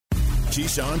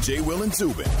Keyshawn, JWill, and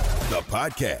Zubin, the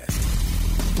podcast.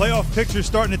 Playoff picture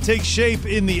starting to take shape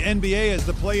in the NBA as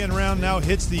the play-in round now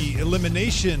hits the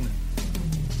elimination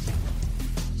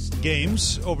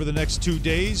games over the next 2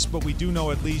 days, but we do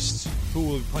know at least who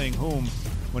will be playing whom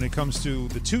when it comes to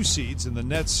the 2 seeds. And the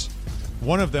Nets,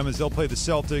 one of them is they'll play the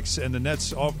Celtics, and the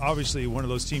Nets, obviously one of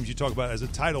those teams you talk about as a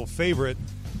title favorite.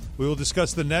 We will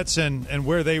discuss the Nets and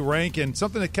where they rank, and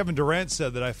something that Kevin Durant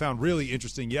said that I found really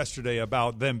interesting yesterday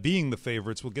about them being the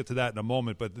favorites. We'll get to that in a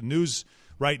moment, but the news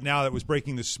right now that was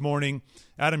breaking this morning,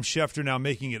 Adam Schefter now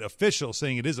making it official,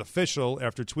 saying it is official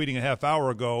after tweeting a half hour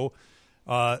ago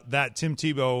that Tim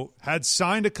Tebow had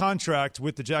signed a contract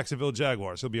with the Jacksonville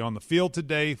Jaguars. He'll be on the field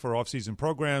today for offseason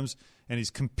programs, and he's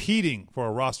competing for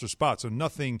a roster spot, so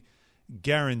nothing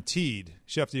guaranteed.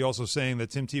 Schefter also saying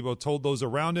that Tim Tebow told those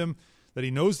around him that he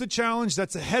knows the challenge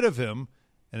that's ahead of him,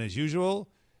 and as usual,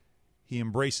 he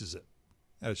embraces it.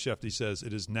 As Schefter says,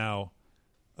 it is now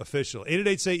official.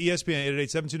 888-SAY-ESPN,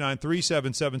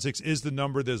 888-729-3776 is the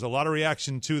number. There's a lot of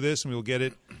reaction to this, and we'll get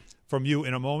it from you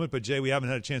in a moment. But, Jay, we haven't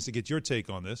had a chance to get your take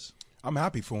on this. I'm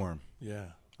happy for him. Yeah.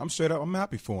 I'm straight up, I'm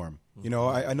happy for him. Mm-hmm. You know,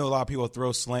 I know a lot of people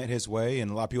throw slant his way, and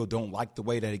a lot of people don't like the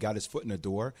way that he got his foot in the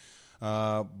door.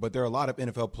 But there are a lot of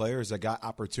NFL players that got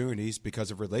opportunities because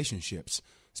of relationships.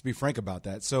 Let's be frank about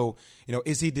that. So, you know,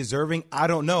 is he deserving? I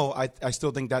don't know. I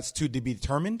still think that's to be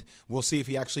determined. We'll see if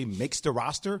he actually makes the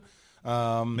roster.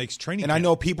 Makes training And camp. I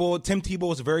know Tim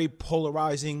Tebow is a very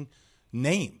polarizing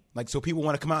name. Like, so people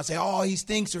want to come out and say, oh, he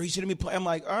stinks or he shouldn't be playing. I'm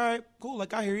like, all right, cool.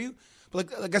 Like, I hear you. But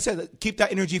like I said, keep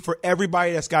that energy for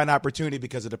everybody that's got an opportunity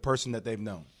because of the person that they've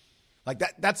known. Like,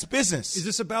 that's business. Is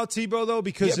this about Tebow, though?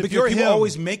 Because if because you're people him,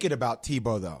 always make it about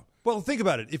Tebow, though. Well, think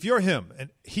about it. If you're him,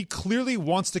 and he clearly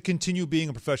wants to continue being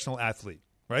a professional athlete,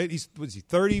 right? He's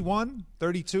 31,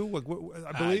 32,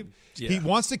 I believe. Yeah. He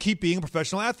wants to keep being a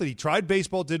professional athlete. He tried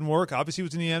baseball, didn't work. Obviously, he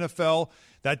was in the NFL.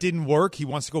 That didn't work. He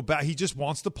wants to go back. He just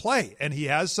wants to play. And he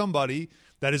has somebody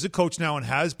that is a coach now and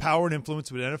has power and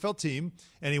influence with an NFL team.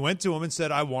 And he went to him and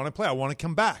said, I want to play. I want to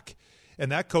come back.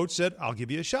 And that coach said, I'll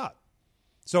give you a shot.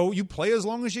 So you play as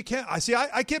long as you can.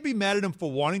 I can't be mad at him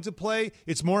for wanting to play.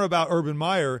 It's more about Urban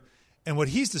Meyer and what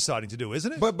he's deciding to do,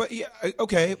 isn't it? But yeah,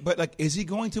 okay. But like, is he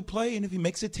going to play? And if he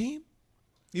makes a team,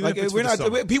 Even like if it's we're for the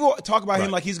not. summer. People talk about him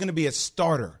Right. like he's going to be a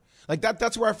starter. Like that.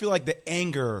 That's where I feel like the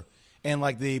anger and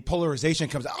like the polarization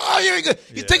comes out. Oh,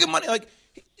 you're taking money. Like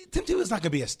Tim Tebow's not going to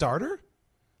be a starter.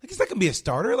 Like he's not going to be a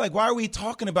starter. Like why are we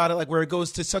talking about it like where it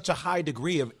goes to such a high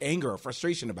degree of anger or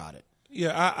frustration about it?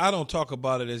 Yeah, I don't talk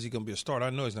about it as he's going to be a starter.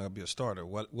 I know he's not going to be a starter.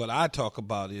 What I talk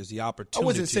about is the opportunity. I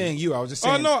wasn't saying you. I was just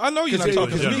saying. I know you're not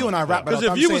talking to me. You and I rap. Because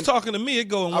if you was talking to me, it'd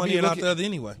go in I'll one be ear and out looking- the other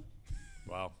anyway.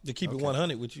 Wow. To keep it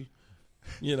 100 with you,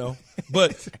 you know.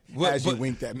 But as you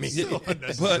winked at me. So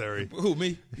unnecessary. But who,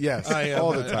 me? Yes, I am.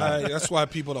 all the time. That's why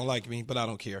people don't like me, but I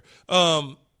don't care.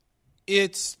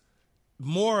 It's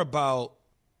more about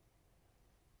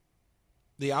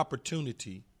the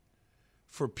opportunity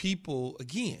for people,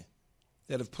 again,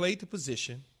 that have played the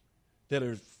position, that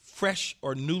are fresh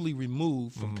or newly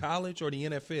removed from college or the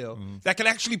NFL, that can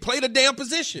actually play the damn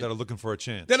position. That are looking for a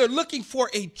chance. That are looking for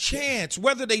a chance,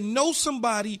 whether they know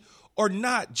somebody or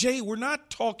not. Jay, we're not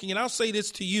talking, and I'll say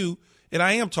this to you, and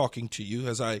I am talking to you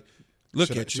as I look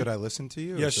at you. Should I listen to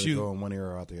you? Or Yes, should you. I go in one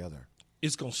ear or out the other?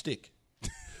 It's going to stick.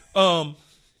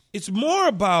 It's more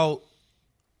about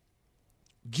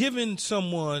giving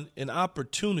someone an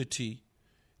opportunity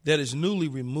that is newly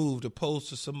removed opposed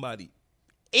to somebody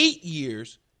 8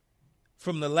 years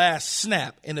from the last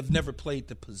snap and have never played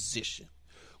the position.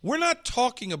 We're not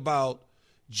talking about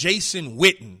Jason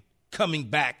Witten coming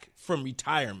back from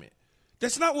retirement.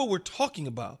 That's not what we're talking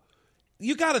about.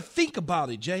 You got to think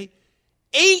about it, Jay.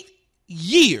 8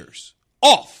 years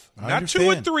off, I not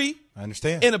understand. 2 or 3. I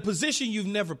understand. In a position you've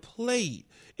never played.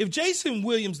 If Jason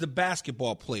Williams, the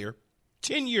basketball player,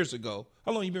 10 years ago,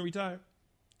 how long you been retired?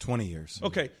 20 years.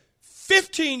 Okay,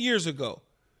 15 years ago,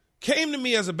 came to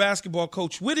me as a basketball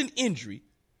coach with an injury,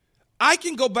 I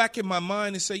can go back in my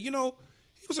mind and say, you know,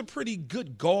 he was a pretty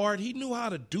good guard. He knew how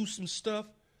to do some stuff.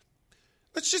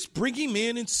 Let's just bring him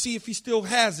in and see if he still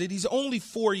has it. He's only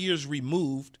 4 years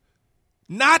removed,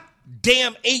 not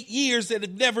damn 8 years that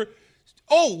have never.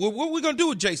 Oh, well, what are we going to do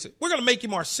with Jason? We're going to make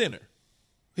him our center.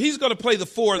 He's going to play the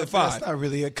 4 or the 5. That's not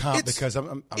really a comp because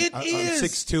I'm It is.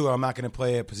 6'2". I'm not going to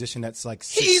play a position that's like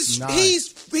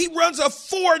 6'9". He runs a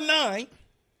 4.9.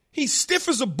 He's stiff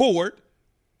as a board.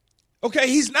 Okay,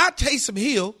 he's not Taysom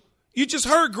Hill. You just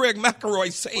heard Greg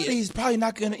McElroy say But it. he's probably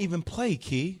not going to even play,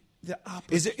 Key. The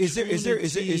Is there a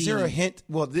opportunity. hint?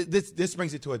 Well, this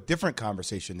brings it to a different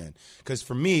conversation then, because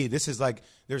for me, this is like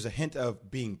there's a hint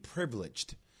of being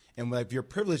privileged, And if you're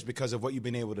privileged because of what you've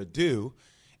been able to do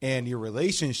and your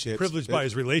relationships. Privileged by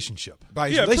his relationship.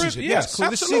 By his relationship, yes.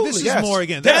 Absolutely. This is more,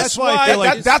 again, that's why I feel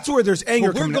like that's where there's anger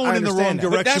we're coming. going in the wrong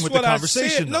direction with the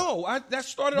conversation. That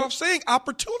started off saying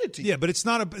opportunity. Yeah, but it's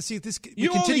not a – see, this –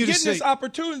 You're only getting this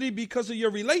opportunity because of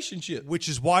your relationship. Which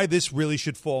is why this really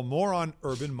should fall more on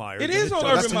Urban Meyer. It is on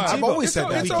Urban Meyer. I've always said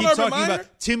that. We keep talking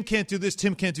about Tim can't do this,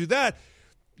 Tim can't do that.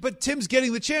 But Tim's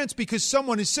getting the chance because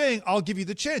someone is saying, I'll give you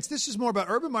the chance. This is more about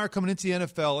Urban Meyer coming into the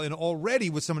NFL and already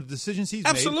with some of the decisions he's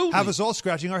made, have us all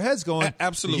scratching our heads going,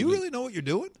 absolutely. Do you really know what you're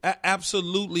doing?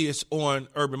 Absolutely, it's on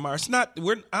Urban Meyer.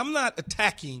 I'm not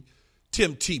attacking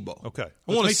Tim Tebow. Okay.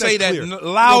 I want to say that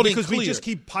loud and clear. Because we just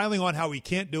keep piling on how he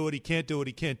can't do it, he can't do it,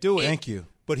 he can't do it. Thank you.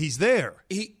 But he's there.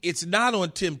 It's not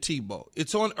on Tim Tebow.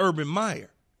 It's on Urban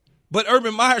Meyer. But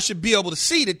Urban Meyer should be able to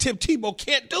see that Tim Tebow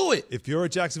can't do it. If you're a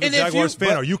Jacksonville Jaguars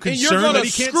fan, are you concerned that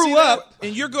he can't see that?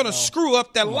 And you're going to screw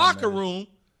up that locker room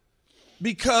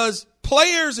because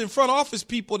players and front office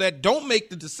people that don't make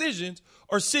the decisions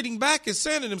are sitting back and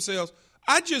saying to themselves,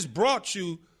 I just brought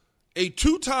you a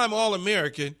 2-time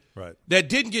All-American that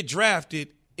didn't get drafted,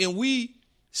 and we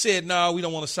said, no, we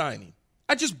don't want to sign him.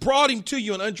 I just brought him to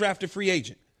you, an undrafted free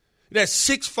agent. That's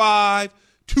 6'5",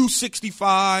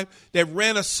 265 that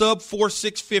ran a sub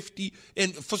 4.650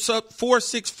 and for sub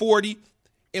 4.640,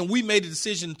 and we made a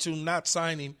decision to not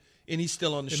sign him, and he's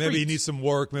still on the street. Maybe he needs some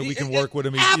work. Maybe we can work with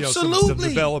him. Absolutely, some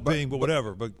developing, but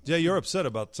whatever. But Jay, you're upset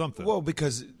about something. Well,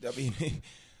 because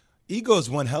ego is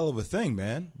one hell of a thing,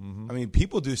 man. Mm-hmm. I mean,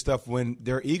 people do stuff when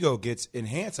their ego gets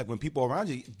enhanced. Like when people around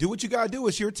you do what you got to do.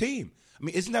 It's your team. I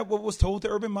mean, isn't that what was told to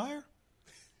Urban Meyer?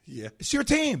 Yeah, it's your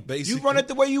team. Basically. You run it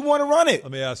the way you want to run it.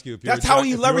 Let me ask you: if that's how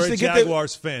he leveraged to get the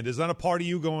Jaguars fan. Is that a part of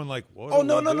you going like, what? Oh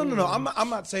no! I'm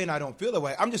not saying I don't feel that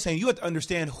way. I'm just saying you have to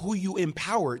understand who you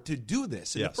empowered to do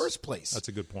this in the first place. That's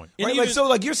a good point. Right?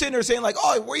 Like you're sitting there saying like,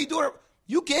 oh, what are you doing?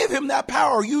 You gave him that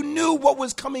power. You knew what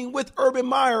was coming with Urban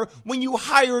Meyer when you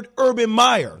hired Urban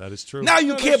Meyer. That is true. Now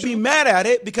you can't be mad at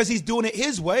it because he's doing it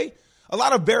his way. A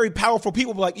lot of very powerful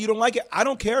people be like, you don't like it? I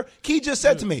don't care. Key just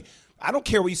said to me, I don't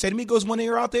care what you say to me. It goes one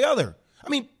ear out the other. I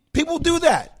mean, people do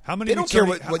that. They don't care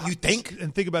what you think.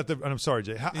 And think about and I'm sorry,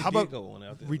 Jay. How about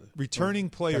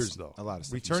returning players, though? A lot of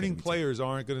stuff returning players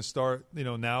aren't going to start,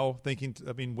 now thinking.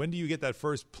 I mean, when do you get that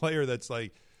first player that's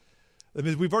like? I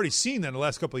mean, we've already seen that in the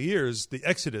last couple of years, the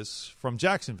exodus from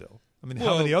Jacksonville. I mean,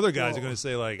 how many other guys are going to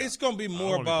say like? It's going to be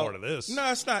more about part of this.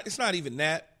 No, it's not. It's not even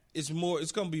that. It's more.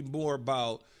 It's going to be more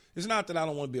about. It's not that I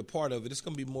don't want to be a part of it. It's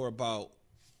going to be more about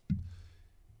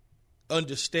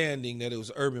understanding that it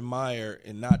was Urban Meyer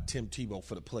and not Tim Tebow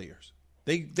for the players.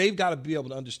 They've got to be able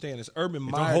to understand it's Urban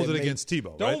Meyer. Don't hold it against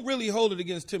Tebow. Don't really hold it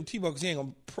against Tim Tebow because he ain't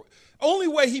gonna. Only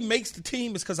way he makes the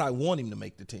team is because I want him to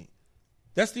make the team.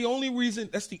 That's the only reason.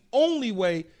 That's the only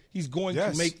way he's going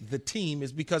to make the team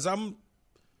is because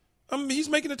he's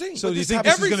making the team. So do you think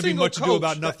this is going to be much ado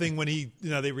about nothing when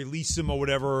they release him or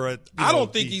whatever? I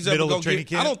don't think he's ever going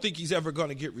to. I don't think he's ever going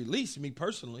to get released. Me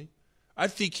personally. I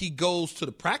think he goes to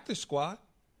the practice squad.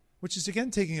 Which is, again,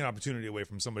 taking an opportunity away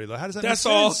from somebody. How does that make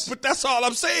sense? But that's all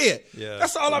I'm saying. Yeah.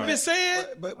 That's all I've been saying.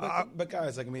 But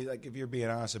guys, if you're being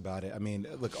honest about it, I mean,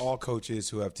 look, all coaches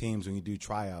who have teams, when you do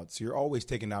tryouts, you're always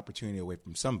taking an opportunity away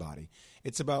from somebody.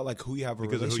 It's about, who you have a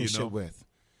relationship with.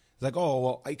 Like, oh,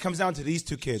 well, it comes down to these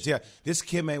two kids. Yeah, this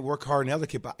kid may work hard, and the other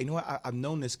kid, but you know what? I've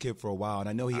known this kid for a while, and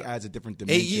I know he adds a different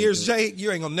dimension. 8 years, Jay?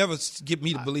 You ain't going to never get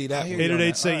me to believe that.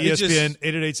 888-SAY-ESPN,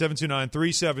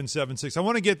 888-729-3776. I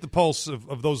want to get the pulse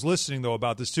of those listening, though,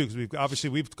 about this, too, because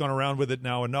we've gone around with it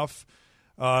now enough.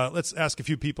 Let's ask a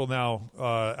few people now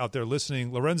out there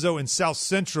listening. Lorenzo in South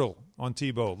Central on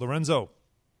Tebow. Lorenzo.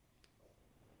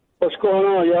 What's going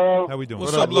on, y'all? How we doing?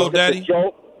 What's up, little daddy?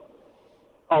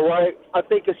 All right. I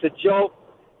think it's a joke,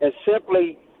 and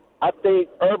simply I think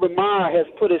Urban Meyer has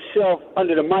put himself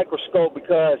under the microscope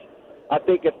because I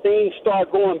think if things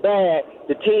start going bad,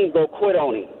 the team go quit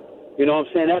on him. You know what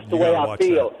I'm saying? That's the way I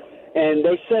feel. And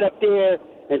they sat up there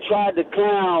and tried to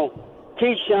clown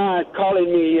Keyshawn calling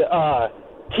me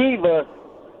Kiva.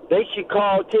 They should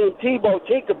call Tim Tebow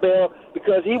Tinkerbell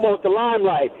because he wants the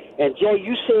limelight. And, Jay,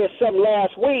 you said something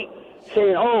last week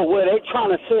saying, oh, well, they're trying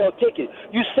to sell tickets.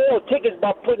 You sell tickets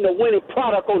by putting a winning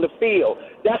product on the field.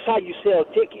 That's how you sell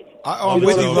tickets. I'm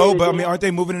with you, Lo, but, aren't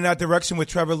they moving in that direction with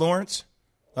Trevor Lawrence?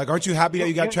 Aren't you happy that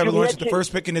you got Trevor Lawrence at the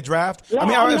first pick in the draft? No,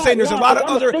 I'm saying there's a lot of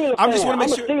other – I just want to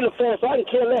make sure – I'm a Steeler fan, so I can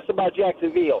care less about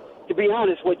Jacksonville, to be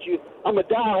honest with you. I'm a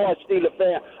diehard Steeler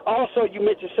fan. Also, you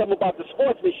mentioned something about the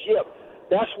sportsmanship.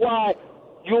 That's why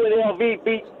UNLV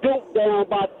beat Duke down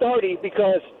by 30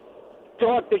 because –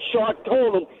 the Shark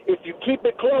told him, if you keep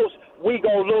it close, we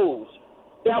go lose.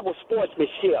 That was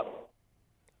sportsmanship.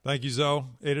 Thank you, Zoe.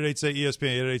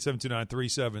 888-ESPN,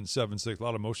 888-729-3776. A lot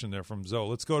of emotion there from Zoe.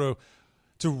 Let's go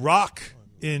to Rock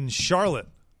in Charlotte.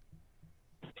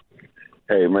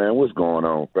 Hey, man, what's going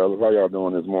on, fellas? How y'all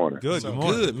doing this morning? Good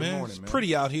morning. Good, man. It's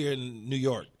pretty out here in New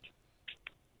York.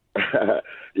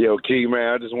 Yo, Key,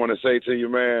 man, I just want to say to you,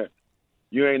 man,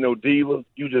 you ain't no diva.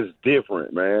 You just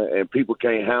different, man, and people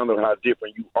can't handle how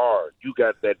different you are. You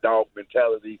got that dog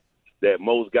mentality that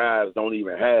most guys don't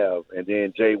even have. And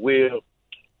then JWill,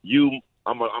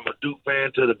 I'm a Duke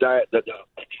fan to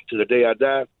the day I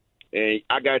die, and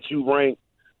I got you ranked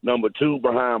number 2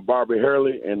 behind Bobby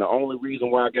Hurley, and the only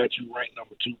reason why I got you ranked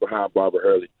number 2 behind Bobby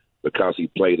Hurley because he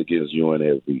played against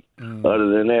UNLV. Other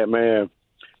than that, man,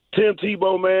 Tim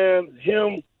Tebow, man,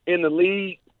 him in the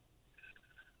league,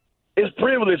 it's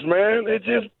privilege, man. It's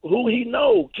just who he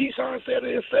knows. Keyshawn said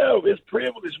it himself. It's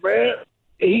privilege, man.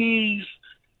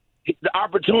 The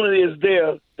opportunity is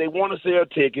there. They want to sell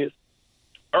tickets.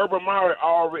 Urban Meyer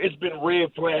it's been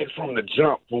red flags from the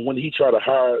jump from when he tried to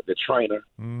hire the trainer.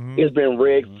 It's been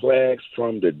red flags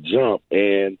from the jump.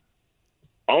 And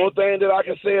only thing that I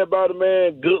can say about him,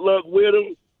 man, good luck with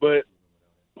him, but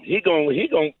he ain't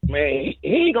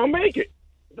gonna make it.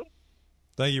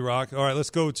 Thank you, Rock. All right, let's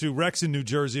go to Rex in New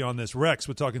Jersey on this. Rex,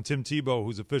 we're talking Tim Tebow,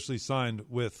 who's officially signed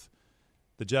with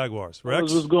the Jaguars.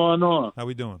 Rex, what's going on? How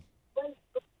we doing?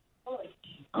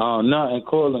 Oh, nothing.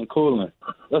 Cooling.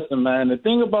 Listen, man, the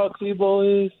thing about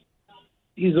Tebow is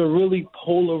he's a really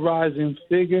polarizing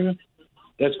figure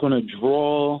that's going to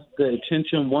draw the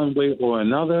attention one way or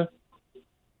another.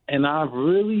 And I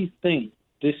really think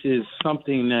this is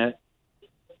something that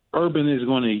Urban is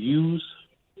going to use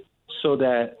so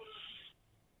that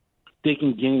they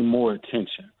can gain more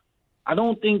attention. I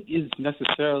don't think it's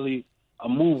necessarily a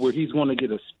move where he's going to get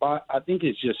a spot. I think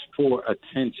it's just for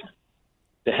attention,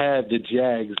 to have the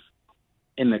Jags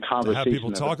in the conversation. To have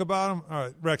people talk about him? All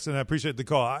right, Rex, and I appreciate the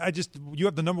call. You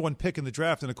have the number 1 pick in the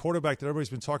draft and a quarterback that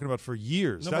everybody's been talking about for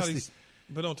years.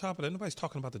 But on top of that, nobody's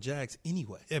talking about the Jags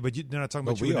anyway. Yeah, but they're not talking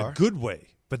about you in a good way,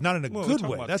 but not in a good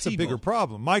way. That's a bigger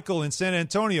problem. Michael in San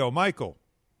Antonio. Michael.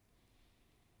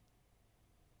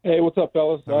 Hey, what's up,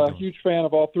 fellas? Huge fan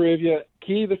of all three of you.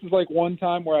 Key, this is like one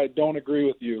time where I don't agree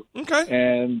with you. Okay.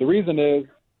 And the reason is,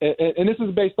 and this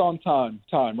is based on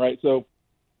time, right? So,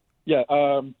 yeah,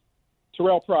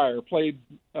 Terrell Pryor played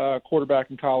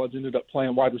quarterback in college, ended up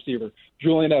playing wide receiver.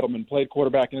 Julian Edelman played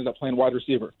quarterback, ended up playing wide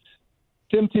receiver.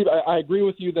 Tim Tebow, I agree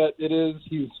with you that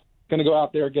he's going to go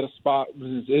out there and get a spot.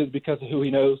 It is because of who he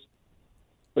knows.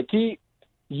 But, Key,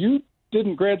 you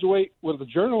didn't graduate with a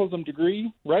journalism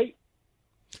degree, right?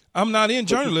 I'm not in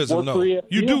journalism, no.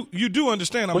 You do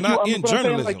understand I'm not in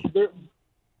journalism.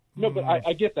 But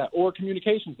I get that. Or a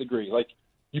communications degree. Like,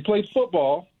 you played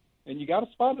football, and you got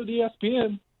a spot at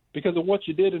ESPN because of what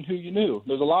you did and who you knew.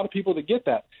 There's a lot of people that get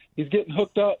that. He's getting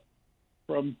hooked up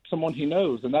from someone he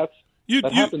knows, and that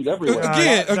happens everywhere.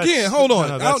 Again, hold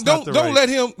on.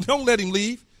 Don't let him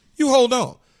leave. You hold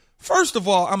on. First of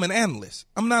all, I'm an analyst.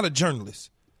 I'm not a journalist.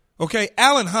 Okay,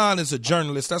 Alan Hahn is a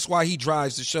journalist. That's why he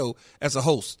drives the show as a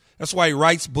host. That's why he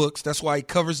writes books. That's why he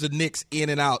covers the Knicks in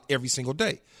and out every single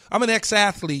day. I'm an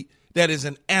ex-athlete that is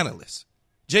an analyst.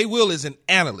 JWill is an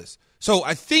analyst. So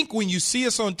I think when you see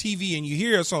us on TV and you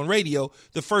hear us on radio,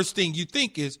 the first thing you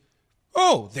think is,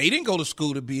 oh, they didn't go to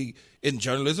school to be in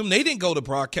journalism. They didn't go to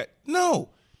broadcast. No,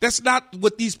 that's not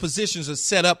what these positions are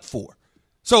set up for.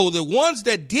 So the ones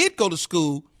that did go to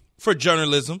school for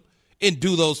journalism and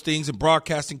do those things in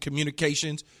broadcasting,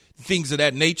 communications, things of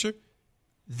that nature,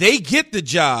 they get the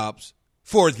jobs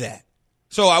for that.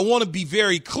 So I want to be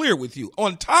very clear with you.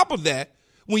 On top of that,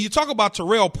 when you talk about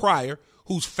Terrell Pryor,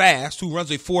 who's fast, who runs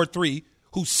a 4.3,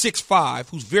 who's 6'5",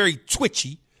 who's very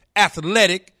twitchy,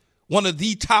 athletic, one of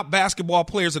the top basketball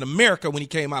players in America when he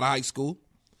came out of high school,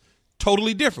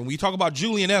 totally different. When you talk about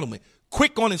Julian Edelman,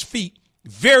 quick on his feet,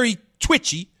 very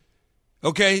twitchy,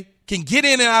 okay, can get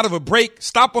in and out of a break,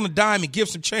 stop on a dime and give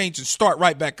some change and start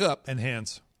right back up. And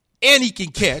hands. And he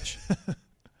can catch.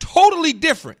 Totally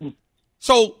different.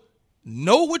 So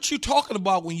know what you're talking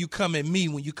about when you come at me,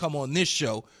 when you come on this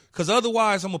show, because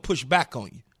otherwise I'm going to push back on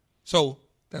you. So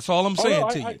that's all I'm saying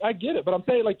to you. I get it, but I'm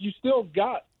saying, like, you still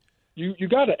got you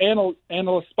got an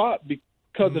analyst spot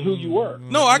because of who you were.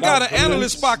 No, I got an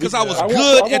analyst spot because I was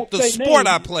good at the sport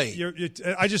I played.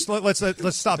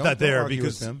 Let's stop that there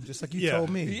because just like you told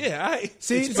me. Yeah,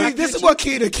 see, this is what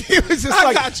Key was just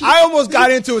like. I almost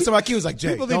got into it. So my Key was like,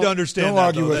 "Jay, people need to understand. Don't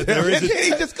argue with him." He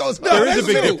just goes. There is a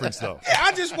big difference, though. Yeah,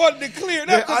 I just wanted to clear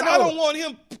that because I don't want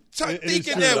him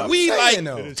thinking that we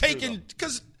like taking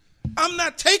because. I'm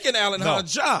not taking Allen out of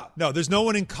job. No, there's no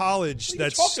one in college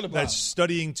that's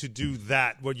studying to do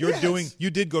that. What you're doing, you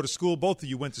did go to school. Both of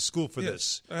you went to school for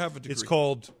this. I have a degree. It's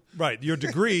called, your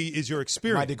degree is your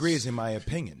experience. My degree is in my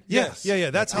opinion. Yes. Yeah.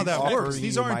 That's how that works.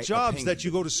 These aren't jobs that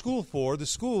you go to school for. The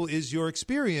school is your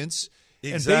experience.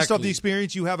 Exactly. And based off the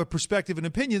experience, you have a perspective and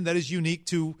opinion that is unique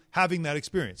to having that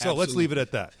experience. So let's leave it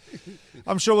at that.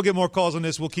 I'm sure we'll get more calls on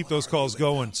this. We'll keep those calls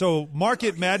going. So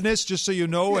Market Madness, just so you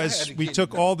know, as we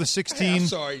took all the 16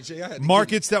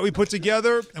 markets that we put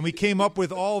together, and we came up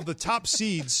with all of the top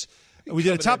seeds. We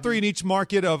did a top 3 in each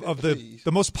market of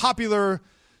the most popular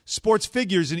sports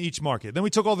figures in each market. Then we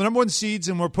took all the number 1 seeds,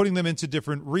 and we're putting them into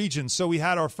different regions. So we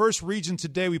had our first region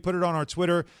today. We put it on our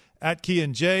Twitter,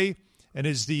 @KeyandJ. And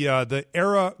is the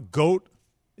era GOAT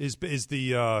is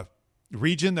the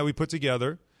region that we put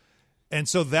together. And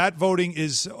so that voting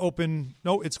is open.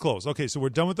 No, it's closed. Okay, so we're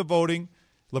done with the voting.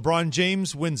 LeBron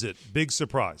James wins it. Big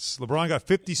surprise. LeBron got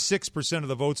 56% of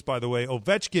the votes, by the way.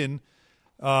 Ovechkin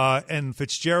and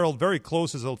Fitzgerald very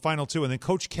close as the final 2. And then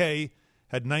Coach K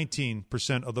had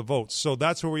 19% of the votes. So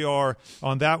that's where we are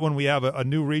on that one. We have a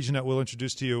new region that we'll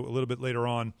introduce to you a little bit later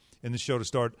on in the show to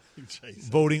start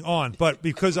voting on. But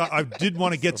because I did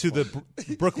want to get to the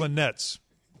Brooklyn Nets.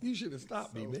 You should have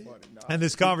stopped me, man. And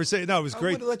this conversation, it was great.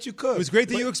 I would have let you cook. It was great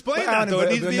that you explained that, though. It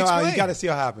needs to be explained. You got to see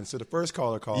how it happens. So the first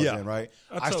caller calls in, right?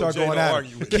 I start Jay going at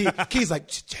him. Key's like,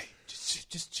 Jay,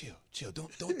 just chill.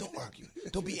 Don't argue.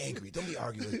 Don't be angry. Don't be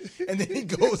arguing. And then he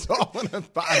goes off on a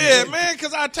fire. Yeah, man,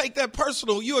 because I take that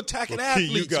personal. You attacking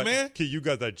athletes, man. Key, you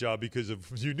got that job because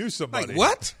you knew somebody. Like,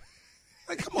 what?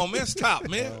 Like, come on, man, stop,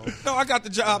 man. No, I got the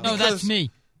job because. No, that's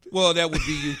me. Well, that would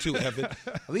be you too, Evan.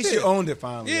 At least you owned it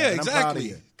finally. Yeah, man. exactly. I'm proud of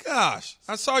you. Gosh,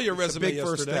 I saw your resume big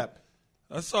yesterday. first step.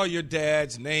 I saw your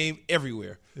dad's name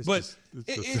everywhere.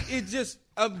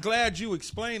 I'm glad you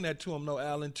explained that to him, though,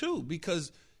 Alan, too,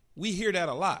 because we hear that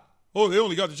a lot. Oh, they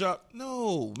only got the job.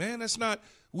 No, man, that's not.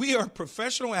 We are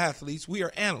professional athletes. We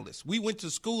are analysts. We went to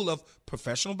school of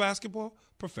professional basketball,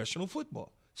 professional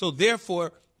football. So,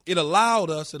 therefore, it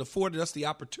afforded us the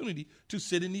opportunity to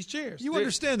sit in these chairs. You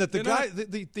understand that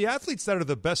the athletes that are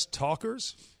the best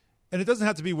talkers, and it doesn't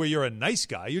have to be where you're a nice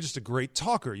guy. You're just a great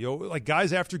talker. Like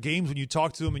guys after games, when you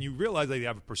talk to them and you realize they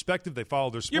have a perspective, they follow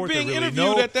their sport. You're being they really interviewed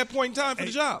know. at that point in time for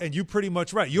the job. And you're pretty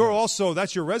much right. You're also,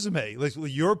 that's your resume. Like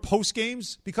your post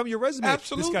games become your resume.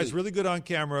 Absolutely. This guy's really good on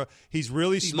camera. He's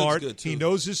really smart. He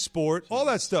knows his sport. All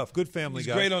that stuff. Good family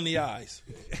guy. He's great on the eyes.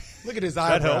 Look at his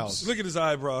eyebrows. That helps. Look at his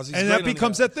eyebrows. And that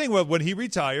becomes that thing. Well, when he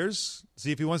retires,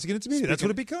 see if he wants to get into media. That's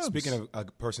what it becomes. Speaking of a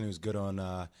person who's good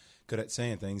at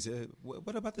saying things,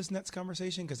 what about this Nets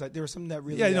conversation? Because there was something that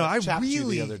really chapped you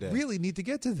the other day. Really need to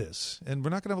get to this. And we're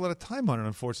not going to have a lot of time on it,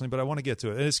 unfortunately, but I want to get to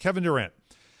it. And it's Kevin Durant.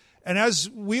 And as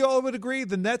we all would agree,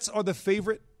 the Nets are the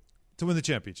favorite to win the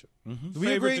championship. Mm-hmm. Do we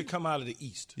favorite agree? to come out of the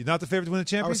East. You're not the favorite to win the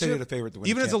championship? I would say they're the favorite to win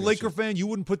Even the championship. Even as a Laker fan, you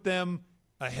wouldn't put them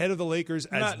ahead of the Lakers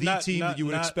as the team that you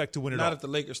would expect to win it all. Not if the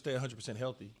Lakers stay 100%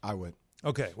 healthy. I would.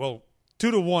 Okay, well,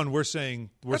 2-1, we're saying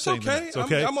That's the okay. Nets,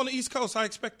 okay? I'm on the East Coast. I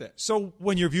expect that. So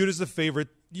when you're viewed as the favorite,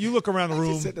 you look around the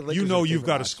room, you know you've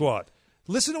got a squad.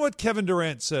 Listen to what Kevin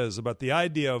Durant says about the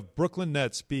idea of Brooklyn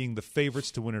Nets being the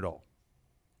favorites to win it all.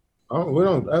 We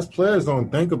don't, as players,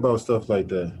 don't think about stuff like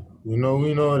that. We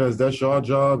know that's your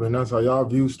job and that's how y'all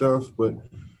view stuff, but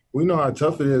we know how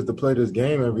tough it is to play this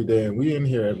game every day, and we in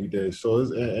here every day. So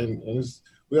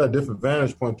we got a different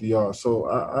vantage point to y'all. So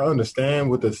I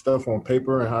understand with the stuff on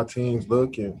paper and how teams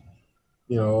look and,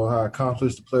 how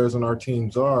accomplished the players on our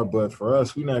teams are. But for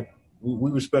us, we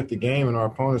respect the game and our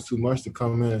opponents too much to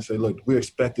come in and say, look, we're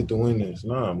expected to win this.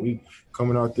 No, we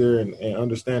coming out there and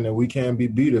understand that we can be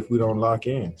beat if we don't lock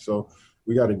in. So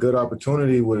we got a good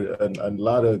opportunity with a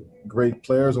lot of great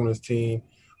players on this team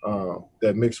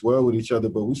that mix well with each other,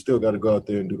 but we still got to go out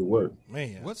there and do the work.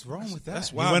 Man, what's wrong with that?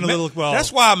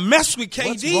 That's why I mess with KD.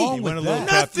 What's wrong with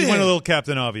that? You went a little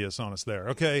Captain Obvious on us there,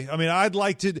 okay? I mean, I'd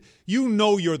like to –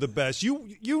 you're the best.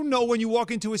 You know when you walk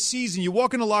into a season, you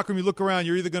walk in the locker room, you look around,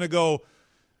 you're either going to go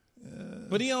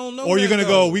but he don't know. Or you're going to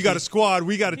go, we got a squad,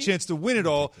 we got a chance to win it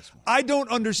all. I don't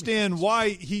understand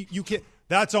why you can't –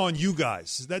 that's on you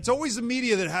guys. That's always the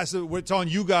media that has to – it's on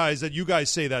you guys that you guys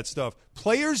say that stuff.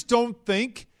 Players don't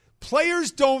think,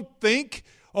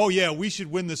 oh, yeah, we should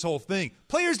win this whole thing.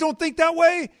 Players don't think that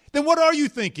way? Then what are you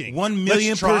thinking? 1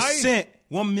 million%.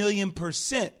 1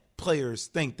 million% players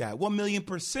think that. 1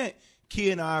 million%.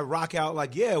 Key and I rock out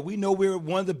like, yeah, we know we're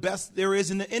one of the best there is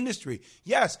in the industry.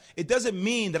 Yes, it doesn't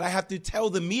mean that I have to tell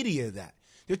the media that.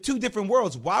 They're two different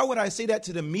worlds. Why would I say that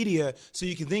to the media so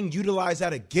you can then utilize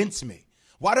that against me?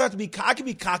 Why do I have to be? I can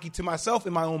be cocky to myself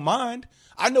in my own mind.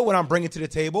 I know what I'm bringing to the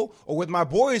table, or with my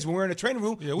boys when we're in the training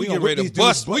room. Yeah, we get ready to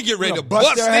bust. We get ready to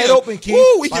bust their head them. open, Keith.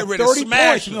 Woo, we get By ready to 30 smash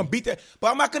points, them. we're gonna beat that.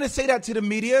 But I'm not going to say that to the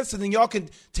media, so then y'all can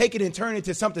take it and turn it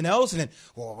into something else. And then,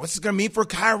 well, what's this going to mean for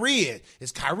Kyrie?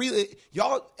 Is Kyrie?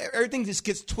 Y'all, everything just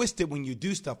gets twisted when you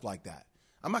do stuff like that.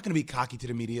 I'm not going to be cocky to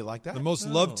the media like that. The most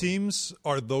loved teams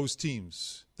are those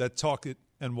teams that talk it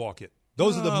and walk it.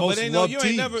 Those are the most loved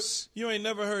teams. You ain't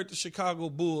never heard the Chicago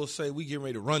Bulls say we getting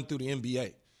ready to run through the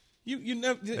NBA. You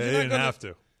never. They didn't have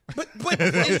to. But neither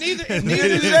is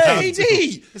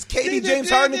KD. It's KD, James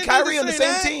Harden, and Kyrie on the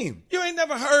same team. You ain't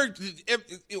never heard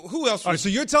who else? All right, so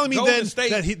you're telling me then that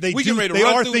they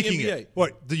are thinking it.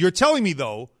 What you're telling me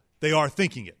though, they are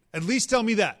thinking it. At least tell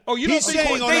me that. Oh, you He's don't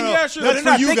saying, they're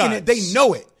not thinking it. They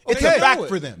know it. It's a fact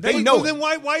for them. They know it. Then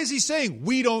why is he saying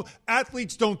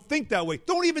athletes don't think that way?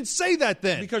 Don't even say that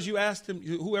then. Because you asked him,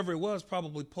 whoever it was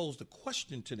probably posed a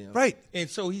question to them. Right. And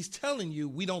so he's telling you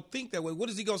we don't think that way. What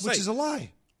is he going to say? Which is a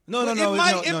lie. No.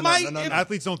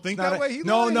 Athletes don't think that way.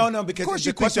 No. Because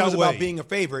the question was about being a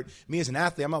favorite. Me as an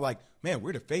athlete, I'm not like, man,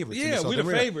 we're the favorites. Yeah, we're the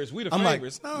favorites. We're the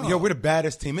favorites. Like, we're the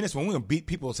baddest team in this one. We're gonna beat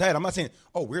people's head. I'm not saying,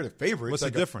 we're the favorites. What's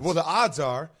the difference? Well, the odds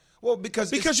are,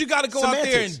 because you got to go out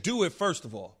there and do it first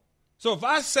of all. So if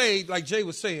I say, like Jay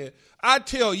was saying, I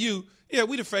tell you, yeah,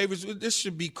 we the favorites. This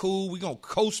should be cool. We're gonna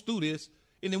coast through this,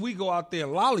 and then we go out there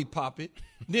and lollipop it.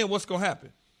 Then what's gonna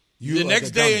happen? The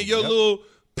next day in your little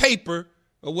paper.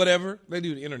 Or whatever. They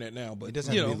do the internet now, but it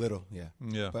doesn't have to be little.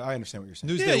 Yeah. But I understand what you're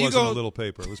saying. Newsday wasn't a little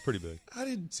paper. It was pretty big.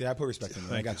 I put respect in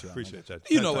it. I got you. Appreciate that.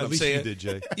 You know what I'm saying. You did,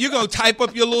 Jay. You're going to type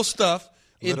up your little stuff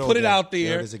and put it out there.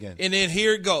 There it is again. And then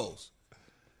here it goes.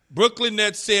 Brooklyn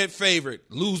Nets said favorite,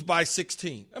 lose by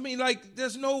 16. I mean, like,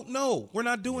 there's no, we're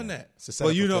not doing that. Well,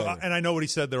 and I know what he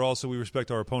said there also. We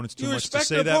respect our opponents too much to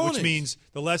say that, which means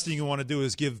the last thing you want to do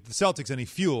is give the Celtics any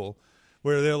fuel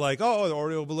where they're like, they're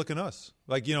already overlooking us.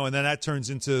 Like, and then that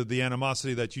turns into the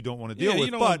animosity that you don't want to deal with.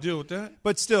 You don't want to deal with that.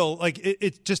 But still, like,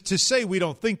 it just to say we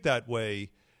don't think that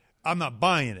way, I'm not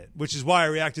buying it, which is why I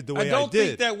reacted the way I did. I don't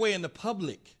think that way in the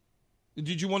public.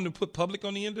 Did you want to put public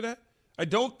on the end of that? I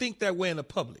don't think that way in the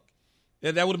public.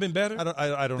 That would have been better?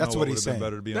 I don't That's know what would he's have been saying.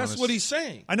 better, to be honest. That's what he's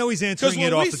saying. I know he's answering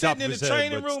it off the top of his head. Because when we sitting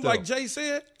in the training room, still. like Jay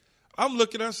said, I'm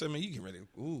looking at us. I mean, you get ready.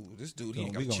 This dude, he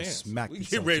ain't got a chance. Smack we the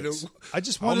get ready to. I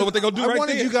don't know what they're gonna do. I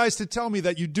wanted you guys to tell me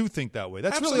that you do think that way.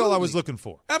 That's really all I was looking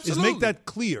for. Absolutely, is make that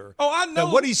clear. Oh, I know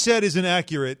that what he said is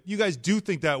inaccurate. You guys do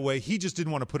think that way. He just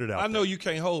didn't want to put it out. I know you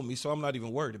can't hold me, so I'm not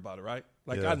even worried about it. Right?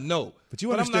 Like I know, but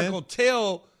you understand. I'm not gonna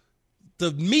tell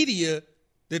the media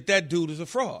that dude is a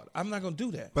fraud. I'm not gonna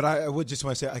do that. But I would just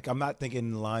want to say, like, I'm not thinking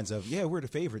in the lines of, we're the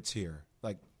favorites here.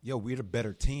 Like, we're the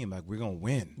better team. Like, we're going to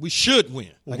win. We should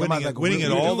win. Like, winning it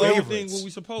all, though,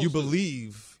 you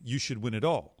believe you should win it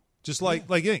all. Just like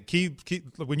when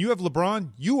you have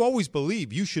LeBron, you always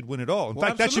believe you should win it all. In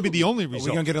fact, that should be the only result.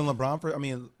 Are we going to get in LeBron for? I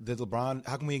mean,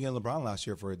 how can we get LeBron last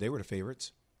year for? They were the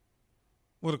favorites.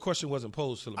 Well, the question wasn't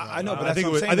posed to LeBron. I know, but I think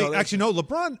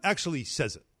LeBron actually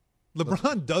says it.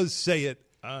 LeBron does say it.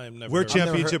 We're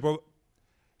championship.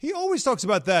 He always talks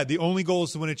about that. The only goal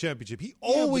is to win a championship. He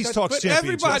always talks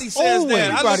championship. Everybody says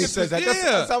that. Everybody says that.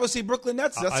 That's obviously Brooklyn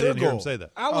Nets. That's I their didn't goal. hear him say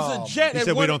that. I was a Jet. He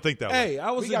said we don't think that way. Hey, I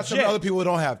was we got a some Jet. other people who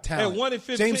don't have talent. At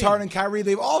 1-15. James Harden, Kyrie,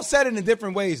 they've all said it in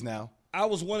different ways now. I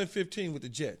was 1-15 with the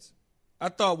Jets. I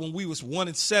thought when we was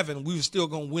 1-7, we were still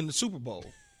going to win the Super Bowl.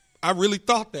 I really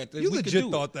thought that. You legit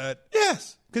thought that?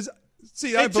 Yes. Because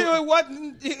until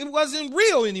it wasn't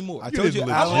real anymore. I told you,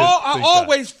 I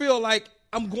always feel like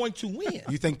I'm going to win.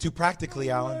 You think too practically,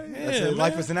 Alan.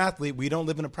 Life as an athlete, we don't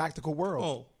live in a practical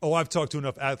world. Oh, I've talked to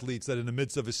enough athletes that in the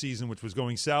midst of a season which was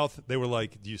going south, they were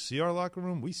like, "Do you see our locker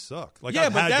room? We suck." Like, yeah,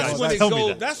 but that's when it goes.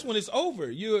 That. That's when it's over.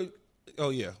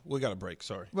 We got a break.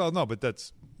 Sorry. Well, no, but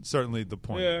that's certainly the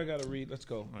point. Yeah, I got to read. Let's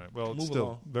go. All right. Well, Move still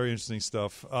along. very interesting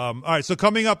stuff. All right. So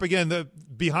coming up again,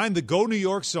 behind the Go New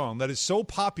York song that is so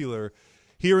popular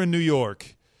here in New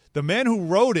York, the man who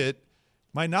wrote it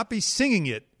might not be singing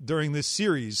it during this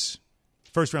series,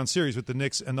 first round series with the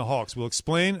Knicks and the Hawks. We'll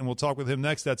explain, and we'll talk with him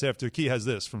next. That's after Key has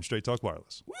this from Straight Talk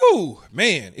Wireless. Woo,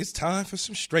 man, it's time for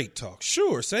some Straight Talk.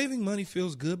 Sure, saving money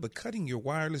feels good, but cutting your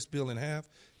wireless bill in half,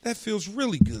 that feels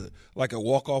really good. Like a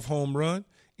walk-off home run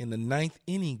in the 9th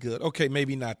inning good. Okay,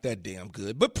 maybe not that damn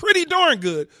good, but pretty darn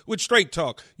good with Straight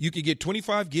Talk. You can get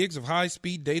 25 gigs of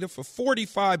high-speed data for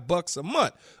 $45 a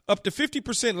month, up to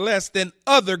 50% less than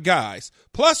other guys.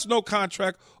 Plus, no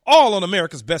contract, all on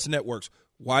America's best networks.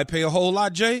 Why pay a whole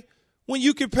lot, Jay, when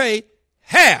you can pay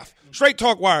half? Straight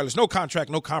Talk Wireless, no contract,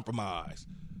 no compromise.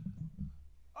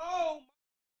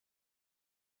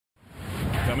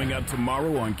 Coming up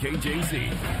tomorrow on KJZ,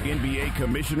 NBA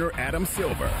Commissioner Adam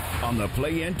Silver on the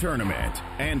play-in tournament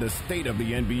and the state of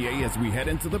the NBA as we head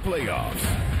into the playoffs.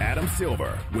 Adam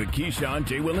Silver with Keyshawn,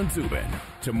 JWill, and Zubin.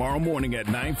 Tomorrow morning at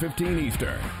 9:15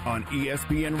 Eastern on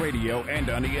ESPN Radio and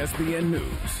on ESPN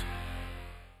News.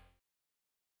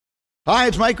 Hi,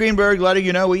 it's Mike Greenberg letting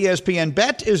you know ESPN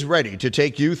Bet is ready to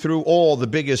take you through all the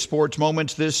biggest sports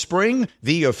moments this spring.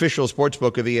 The official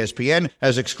sportsbook of ESPN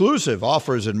has exclusive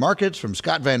offers and markets from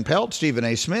Scott Van Pelt, Stephen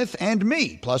A. Smith, and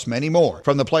me, plus many more.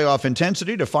 From the playoff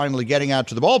intensity to finally getting out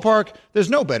to the ballpark,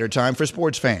 there's no better time for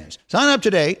sports fans. Sign up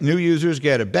today. New users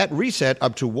get a bet reset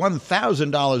up to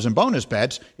 $1,000 in bonus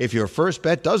bets if your first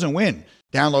bet doesn't win.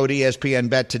 Download ESPN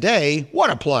Bet today.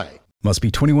 What a play. Must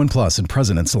be 21 plus and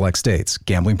present in select states.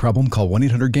 Gambling problem? Call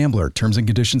 1-800-GAMBLER. Terms and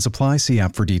conditions apply. See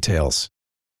app for details.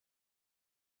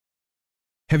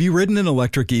 Have you ridden an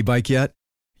electric e-bike yet?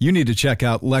 You need to check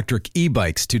out Electric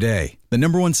E-Bikes today, the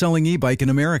 #1 selling e-bike in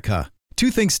America. Two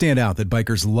things stand out that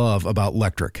bikers love about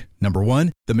Electric. Number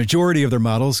one, the majority of their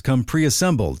models come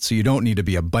pre-assembled, so you don't need to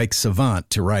be a bike savant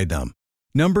to ride them.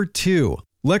 Number two,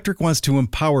 Electric wants to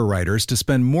empower riders to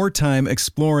spend more time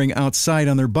exploring outside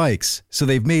on their bikes, so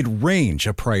they've made range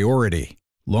a priority.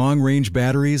 Long-range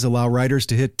batteries allow riders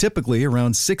to hit typically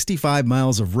around 65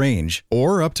 miles of range,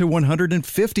 or up to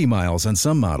 150 miles on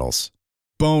some models.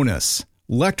 Bonus,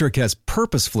 Electric has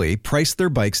purposefully priced their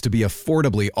bikes to be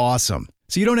affordably awesome,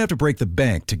 so you don't have to break the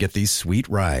bank to get these sweet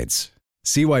rides.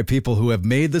 See why people who have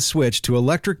made the switch to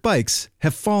electric bikes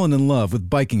have fallen in love with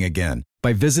biking again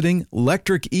by visiting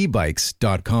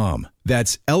electricebikes.com.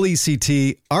 That's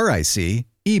LECTRIC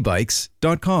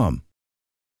ebikes.com.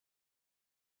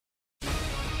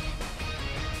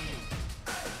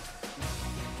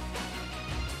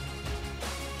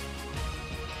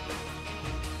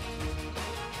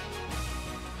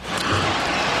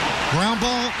 Ground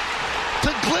ball to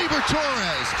Gleyber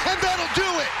Torres, and that'll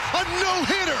do it. A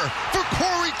no-hitter for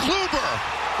Corey Kluber.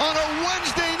 On a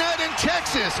Wednesday night in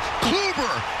Texas,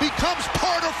 Kluber becomes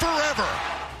part of forever.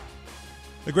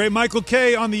 The great Michael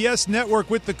Kay on the Yes Network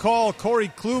with the call. Corey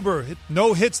Kluber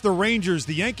no-hits the Rangers.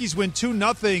 The Yankees win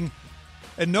 2-0,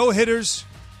 and no-hitters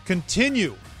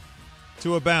continue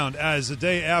to abound as a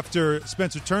day after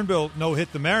Spencer Turnbull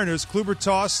no-hit the Mariners, Kluber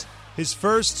tossed his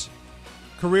first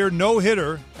career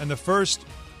no-hitter and the first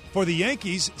for the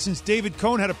Yankees since David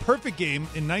Cone had a perfect game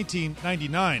in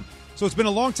 1999. So it's been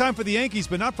a long time for the Yankees,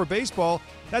 but not for baseball.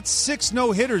 That's 6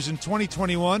 no-hitters in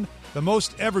 2021, the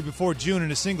most ever before June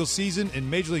in a single season in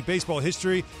Major League Baseball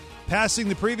history, passing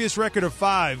the previous record of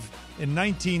 5 in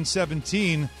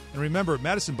 1917. And remember,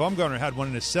 Madison Bumgarner had one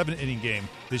in a 7-inning game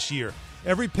this year.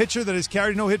 Every pitcher that has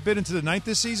carried a no-hit bid into the 9th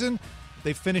this season,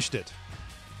 they finished it.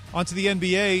 On to the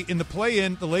NBA. In the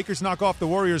play-in, the Lakers knock off the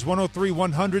Warriors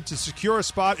 103-100 to secure a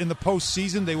spot in the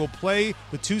postseason. They will play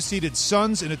the 2-seeded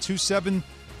Suns in a 2-7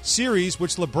 series,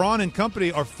 which LeBron and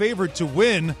company are favored to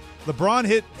win. LeBron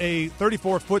hit a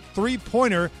 34-foot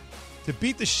three-pointer to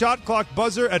beat the shot clock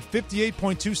buzzer at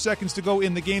 58.2 seconds to go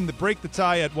in the game to break the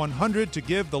tie at 100 to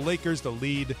give the Lakers the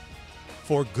lead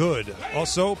for good.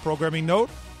 Also, programming note,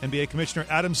 NBA Commissioner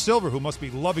Adam Silver, who must be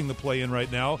loving the play-in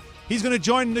right now, he's going to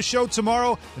join the show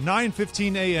tomorrow at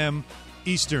 9:15 a.m.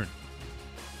 Eastern.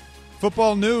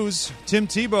 Football news, Tim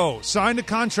Tebow signed a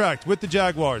contract with the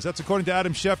Jaguars. That's according to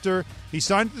Adam Schefter. He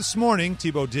signed it this morning,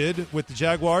 Tebow did, with the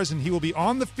Jaguars, and he will be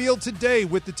on the field today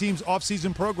with the team's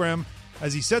offseason program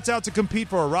as he sets out to compete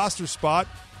for a roster spot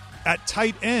at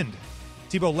tight end.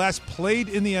 Tebow last played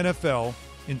in the NFL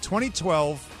in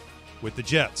 2012 with the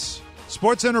Jets.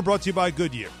 SportsCenter brought to you by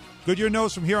Goodyear. Goodyear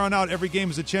knows from here on out every game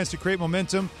is a chance to create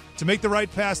momentum, to make the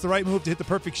right pass, the right move, to hit the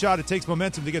perfect shot. It takes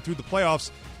momentum to get through the playoffs.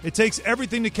 It takes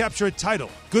everything to capture a title.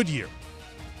 Goodyear,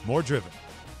 more driven.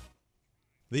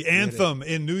 The anthem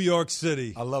in New York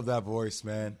City. I love that voice,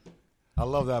 man. I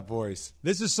love that voice.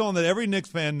 This is a song that every Knicks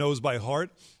fan knows by heart.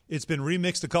 It's been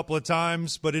remixed a couple of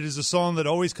times, but it is a song that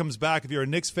always comes back. If you're a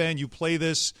Knicks fan, you play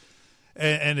this,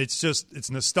 and it's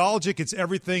nostalgic. It's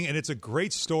everything, and it's a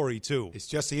great story, too. It's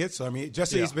Jesse Itzler. I mean,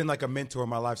 Jesse has been like a mentor in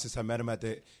my life since I met him at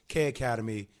the K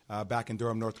Academy back in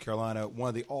Durham, North Carolina. One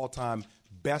of the all-time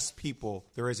best people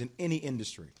there is in any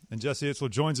industry. And Jesse Itzler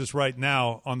joins us right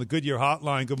now on the Goodyear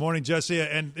Hotline. Good morning, Jesse.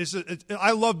 And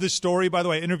I love this story. By the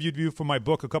way, I interviewed you for my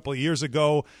book a couple of years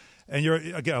ago. And you're,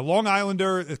 again, a Long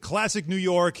Islander, a classic New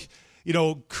York,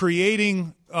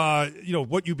 creating,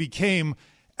 what you became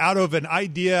out of an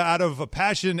idea, out of a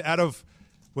passion, out of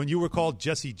when you were called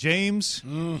Jesse James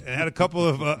and had a couple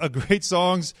of great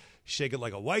songs, Shake It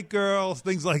Like a White Girl,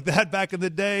 things like that back in the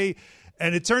day.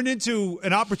 And it turned into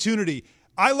an opportunity.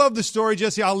 I love the story,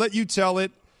 Jesse. I'll let you tell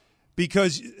it.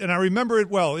 because, and I remember it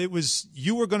well, it was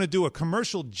you were going to do a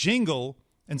commercial jingle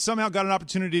and somehow got an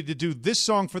opportunity to do this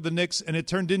song for the Knicks, and it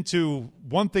turned into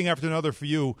one thing after another for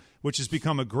you, which has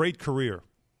become a great career.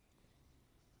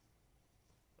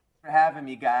 For having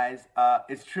me, guys.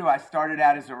 It's true, I started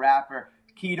out as a rapper.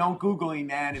 Key, don't Google me,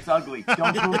 man. It's ugly.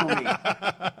 Don't Google me.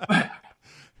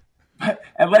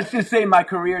 And let's just say my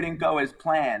career didn't go as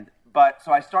planned. But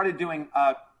so I started doing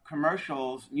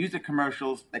commercials, music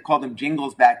commercials. They called them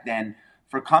jingles back then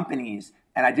for companies.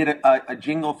 And I did a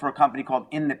jingle for a company called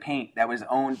In the Paint that was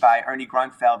owned by Ernie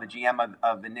Grunfeld, the GM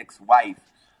of the Knicks' wife.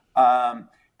 And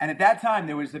at that time,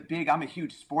 there was I'm a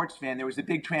huge sports fan. There was a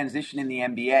big transition in the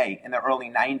NBA in the early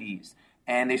 90s.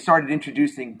 And they started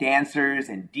introducing dancers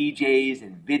and DJs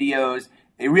and videos.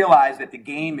 They realized that the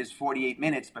game is 48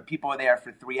 minutes, but people are there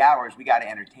for 3 hours. We got to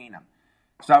entertain them.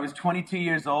 So I was 22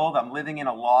 years old. I'm living in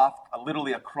a loft,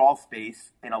 literally a crawl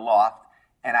space in a loft.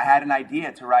 And I had an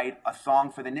idea to write a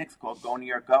song for the Knicks called Go New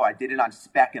York Go. I did it on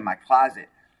spec in my closet.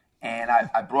 And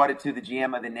I brought it to the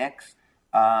GM of the Knicks.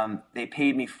 They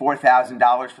paid me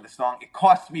 $4,000 for the song. It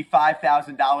cost me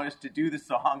 $5,000 to do the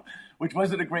song, which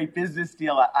wasn't a great business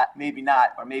deal. Maybe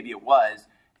not, or maybe it was.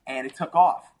 And it took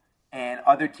off. And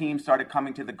other teams started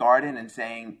coming to the Garden and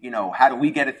saying, how do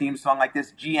we get a theme song like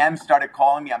this? GM started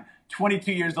calling me. I'm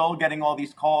 22 years old getting all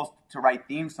these calls to write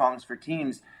theme songs for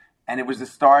teams. And it was the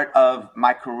start of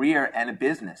my career and a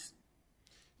business.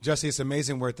 Jesse, it's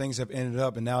amazing where things have ended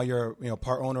up, and now you're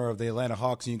part owner of the Atlanta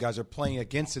Hawks, and you guys are playing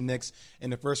against the Knicks in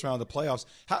the first round of the playoffs.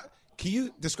 Can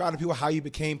you describe to people how you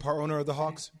became part owner of the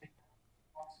Hawks?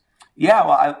 Yeah,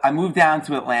 well, I moved down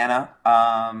to Atlanta.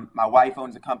 My wife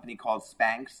owns a company called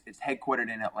Spanx. It's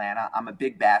headquartered in Atlanta. I'm a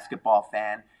big basketball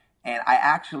fan, and I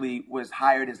actually was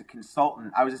hired as a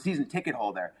consultant. I was a season ticket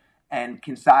holder and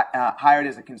hired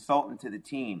as a consultant to the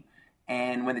team.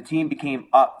 And when the team became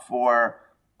up for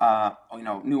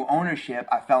new ownership,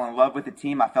 I fell in love with the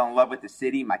team. I fell in love with the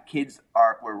city. My kids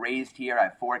were raised here. I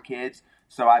have 4 kids.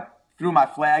 So I threw my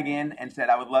flag in and said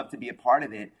I would love to be a part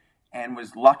of it, and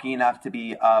was lucky enough to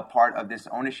be a part of this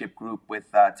ownership group with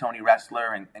Tony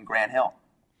Ressler and Grant Hill.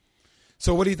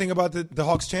 So what do you think about the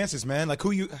Hawks' chances, man? Like,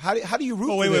 how do you root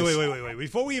for this? Wait.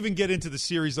 Before we even get into the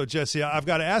series, though, Jesse, I've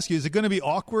got to ask you, is it going to be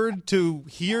awkward to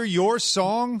hear your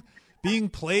song being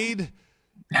played,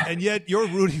 and yet you're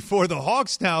rooting for the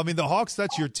Hawks now? I mean, the Hawks,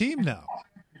 that's your team now.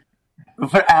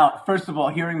 First of all,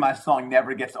 hearing my song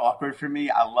never gets awkward for me.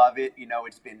 I love it.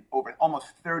 It's been over almost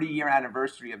 30-year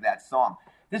anniversary of that song.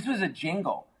 This was a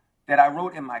jingle that I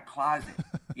wrote in my closet.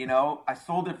 I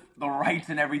sold the rights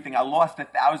and everything. I lost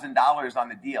 $1,000 on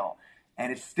the deal,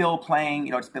 and it's still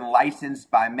playing. It's been licensed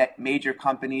by major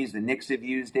companies. The Knicks have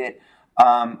used it.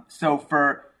 So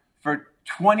for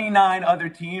 29 other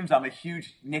teams, I'm a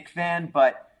huge Knicks fan,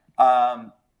 but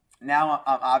now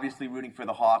I'm obviously rooting for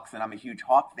the Hawks, and I'm a huge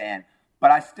Hawk fan.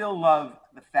 But I still love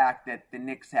the fact that the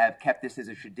Knicks have kept this as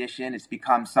a tradition. It's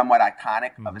become somewhat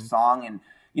iconic of a song. And,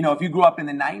 if you grew up in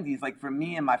the 90s, like for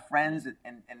me and my friends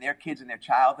and their kids in their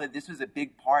childhood, this was a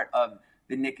big part of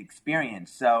the Knicks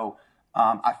experience. So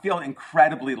I feel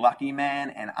incredibly lucky, man,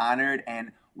 and honored.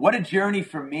 And what a journey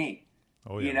for me,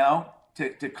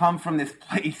 to come from this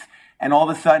place. And all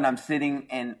of a sudden I'm sitting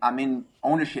and I'm in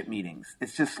ownership meetings.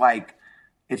 It's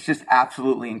just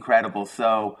absolutely incredible.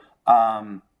 So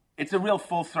it's a real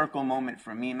full circle moment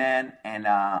for me, man. And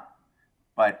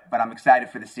but I'm excited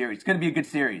for the series. It's going to be a good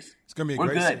series. It's going to be a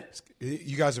great series.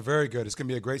 You guys are very good. It's going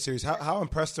to be a great series. How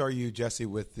impressed are you, Jesse,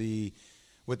 with the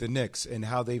Knicks and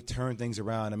how they've turned things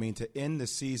around? I mean, to end the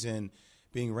season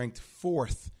being ranked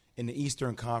 4th in the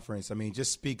Eastern Conference, I mean,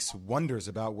 just speaks wonders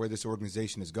about where this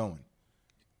organization is going.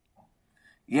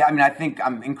 Yeah, I mean, I think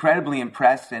I'm incredibly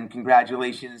impressed, and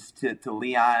congratulations to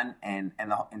Leon and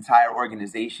the entire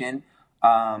organization.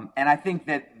 And I think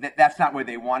that's not where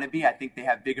they want to be. I think they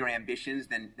have bigger ambitions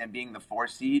than being the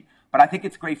 4th seed. But I think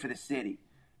it's great for the city.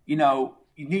 New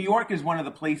York is one of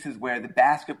the places where the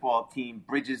basketball team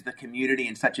bridges the community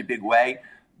in such a big way.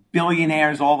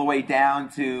 Billionaires all the way down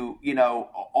to,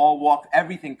 all walks,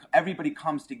 everything. Everybody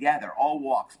comes together, all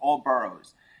walks, all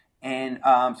boroughs. And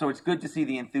so it's good to see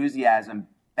the enthusiasm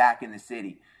back in the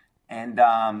city. And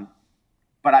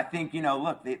but I think,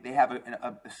 look, they have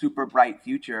a super bright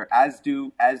future, as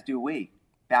do we.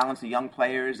 Balance of young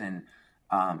players and,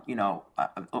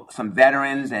 some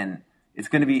veterans, and it's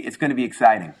going to be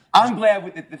exciting. I'm glad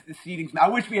with the seedings. I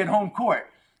wish we had home court,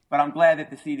 but I'm glad that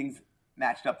the seedings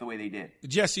matched up the way they did.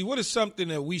 Jesse, what is something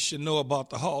that we should know about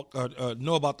the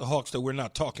Hawks that we're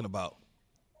not talking about?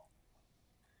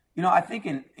 I think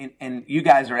and you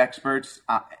guys are experts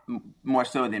more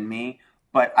so than me,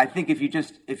 but I think if you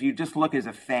just look as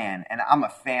a fan, and I'm a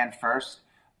fan first,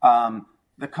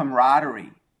 the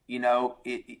camaraderie,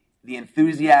 the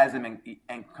enthusiasm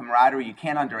and camaraderie, you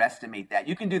can't underestimate that.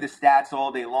 You can do the stats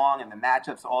all day long and the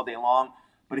matchups all day long,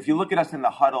 but if you look at us in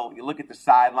the huddle, you look at the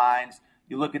sidelines,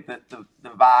 you look at the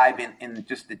vibe in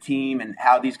just the team and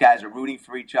how these guys are rooting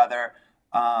for each other,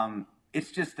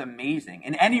 it's just amazing.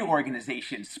 In any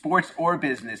organization, sports or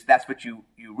business, that's what you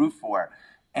root for.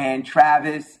 And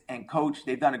Travis and Coach,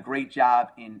 they've done a great job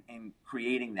in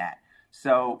creating that.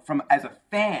 So as a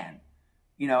fan,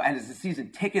 and as a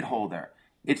season ticket holder,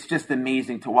 it's just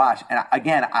amazing to watch. And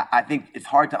again, I think it's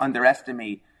hard to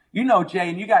underestimate. Jay,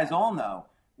 and you guys all know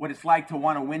what it's like to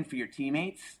want to win for your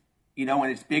teammates, when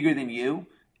it's bigger than you.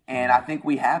 And I think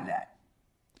we have that.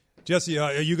 Jesse,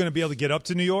 are you going to be able to get up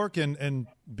to New York and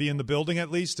be in the building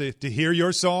at least to hear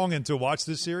your song and to watch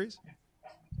this series?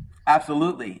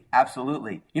 Absolutely. It's a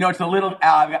little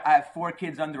I have 4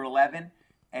 kids under 11,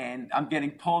 and I'm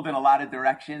getting pulled in a lot of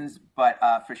directions, but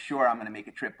for sure I'm going to make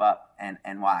a trip up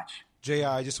and watch. Jay,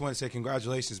 I just want to say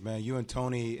congratulations, man. You and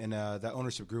Tony and that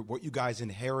ownership group, what you guys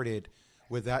inherited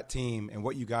with that team and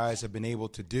what you guys have been able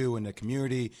to do in the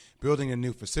community, building a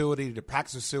new facility, the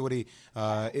practice facility,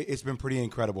 it's been pretty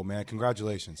incredible, man.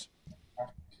 Congratulations.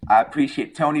 I appreciate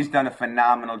it. Tony's done a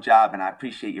phenomenal job, and I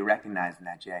appreciate you recognizing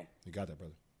that, Jay. You got that,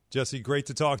 brother. Jesse, great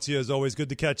to talk to you. As always, good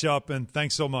to catch up, and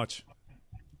thanks so much.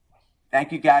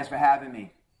 Thank you guys for having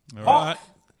me. All right.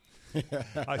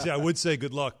 I would say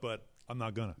good luck, but I'm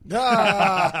not going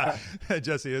to.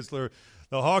 Jesse Itzler,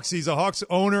 the Hawks. He's a Hawks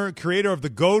owner, creator of the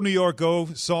Go New York Go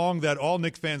song that all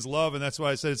Knicks fans love, and that's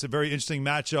why I said it's a very interesting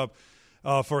matchup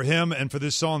for him and for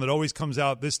this song that always comes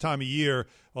out this time of year,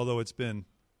 although it's been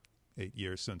 8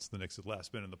 years since the Knicks had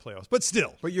last been in the playoffs. But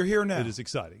still. But you're here now. It is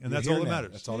exciting, and that's all that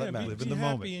matters. That's all that matters. Live in the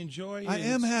moment. Enjoy. I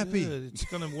am happy. Good. It's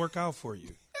going to work out for you.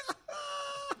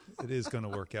 It is going to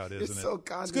work out, isn't it? So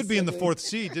it's good being the 4th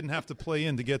seed. Didn't have to play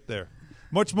in to get there.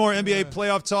 Much more NBA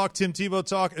playoff talk, Tim Tebow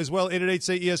talk as well.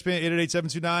 888-SAY-ESPN,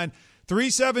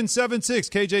 888-729-3776,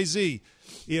 KJZ,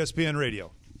 ESPN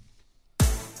Radio.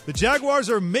 The Jaguars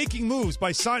are making moves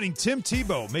by signing Tim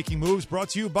Tebow. Making moves brought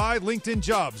to you by LinkedIn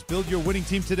Jobs. Build your winning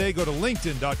team today. Go to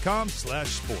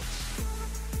linkedin.com/sports.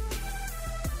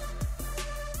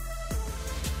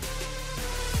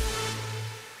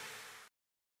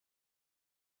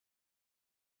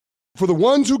 For the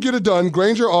ones who get it done,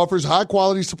 Grainger offers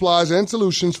high-quality supplies and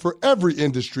solutions for every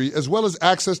industry, as well as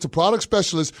access to product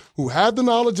specialists who have the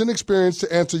knowledge and experience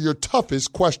to answer your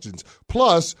toughest questions.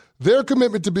 Plus, their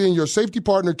commitment to being your safety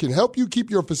partner can help you keep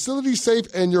your facility safe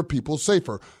and your people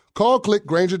safer. Call, click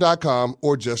Grainger.com,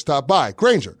 or just stop by.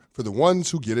 Grainger, for the ones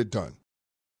who get it done.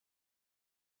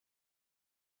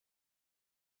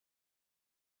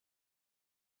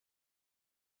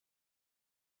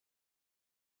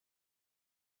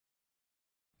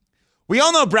 We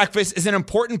all know breakfast is an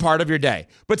important part of your day,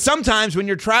 but sometimes when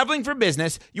you're traveling for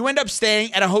business, you end up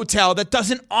staying at a hotel that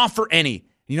doesn't offer any.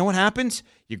 You know what happens?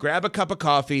 You grab a cup of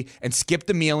coffee and skip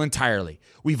the meal entirely.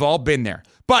 We've all been there.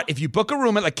 But if you book a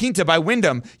room at La Quinta by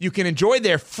Wyndham, you can enjoy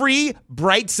their free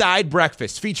Bright Side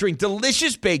breakfast featuring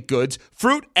delicious baked goods,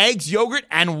 fruit, eggs, yogurt,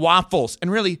 and waffles.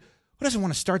 And really, who doesn't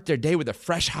want to start their day with a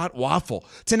fresh hot waffle?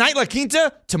 Tonight, La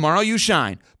Quinta, tomorrow you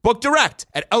shine. Book direct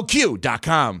at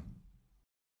lq.com.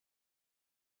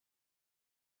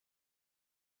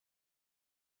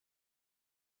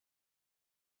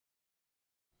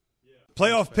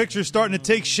 Playoff picture starting to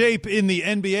take shape in the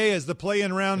NBA as the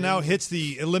play-in round now hits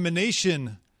the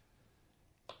elimination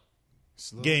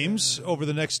games over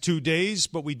the next 2 days,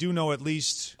 but we do know at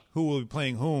least who will be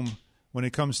playing whom when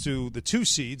it comes to the 2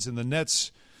 seeds, and the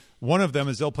Nets, one of them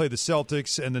is they'll play the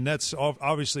Celtics, and the Nets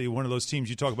obviously one of those teams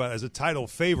you talk about as a title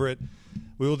favorite.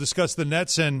 We will discuss the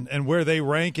Nets and where they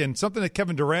rank, and something that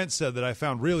Kevin Durant said that I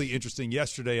found really interesting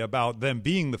yesterday about them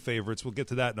being the favorites. We'll get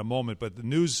to that in a moment, but the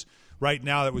news right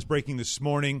now that was breaking this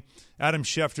morning, Adam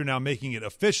Schefter now making it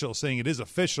official, saying it is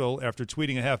official after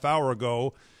tweeting a half hour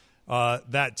ago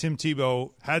that Tim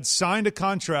Tebow had signed a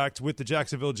contract with the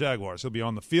Jacksonville Jaguars. He'll be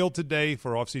on the field today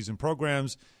for offseason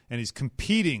programs, and he's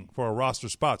competing for a roster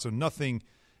spot, so nothing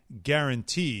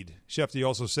guaranteed. Schefter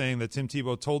also saying that Tim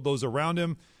Tebow told those around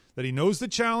him that he knows the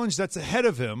challenge that's ahead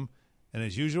of him, and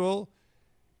as usual,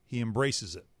 he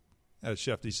embraces it. As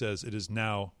Schefter says, it is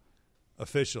now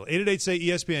official.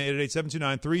 888-SAY-ESPN,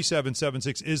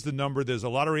 888-729-3776 is the number. There's a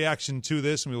lot of reaction to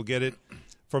this, and we'll get it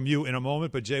from you in a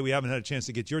moment. But, Jay, we haven't had a chance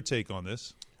to get your take on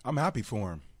this. I'm happy for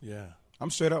him. Yeah.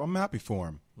 I'm straight up. I'm happy for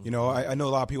him. Mm-hmm. You know, I know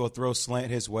a lot of people throw slant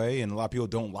his way, and a lot of people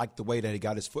don't like the way that he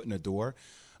got his foot in the door.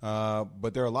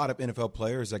 But there are a lot of NFL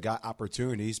players that got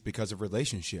opportunities because of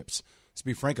relationships. Let's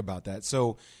be frank about that.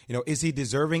 So, is he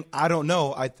deserving? I don't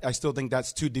know. I still think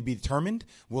that's to be determined.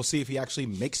 We'll see if he actually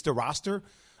makes the roster.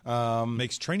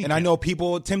 Makes training And camp. I know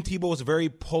Tim Tebow is a very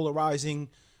polarizing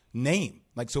name.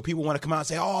 So people want to come out and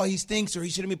say, oh, he stinks or he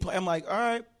shouldn't be playing. I'm like, all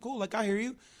right, cool. I hear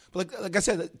you. But like I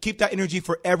said, keep that energy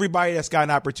for everybody that's got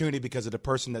an opportunity because of the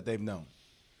person that they've known.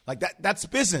 That's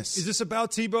business. Is this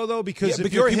about Tebow, though? Because if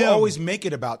because you're people him, always make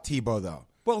it about Tebow, though.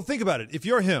 Well, think about it. If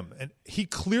you're him, and he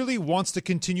clearly wants to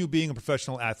continue being a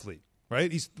professional athlete,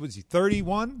 right? Is he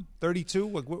 31,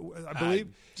 32, I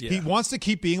believe? Yeah. He wants to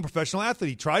keep being a professional athlete.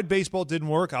 He tried baseball, didn't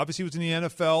work. Obviously, he was in the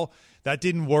NFL. That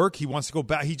didn't work. He wants to go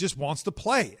back. He just wants to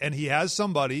play. And he has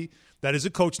somebody that is a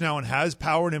coach now and has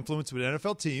power and influence with an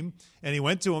NFL team. And he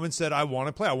went to him and said, I want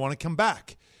to play. I want to come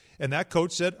back. And that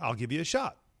coach said, I'll give you a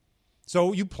shot.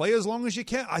 So you play as long as you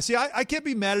can. I can't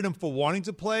be mad at him for wanting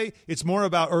to play. It's more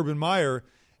about Urban Meyer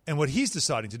and what he's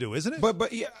deciding to do, isn't it?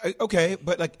 But yeah, okay.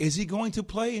 But is he going to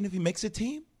play? And if he makes a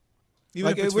team,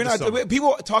 Even if it's for the summer.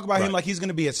 People talk about him Right. like he's going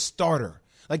to be a starter.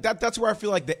 That's where I feel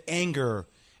like the anger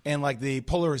and the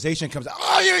polarization comes out.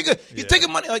 Oh, you're good. You're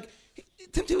taking money.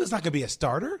 Tim Tebow's not going to be a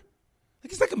starter.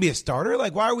 He's not going to be a starter.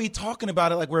 Why are we talking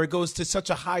about it where it goes to such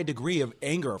a high degree of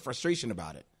anger or frustration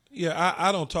about it? Yeah,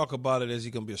 I don't talk about it as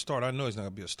he's going to be a starter. I know he's not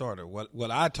going to be a starter.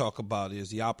 What I talk about is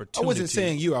the opportunity. I wasn't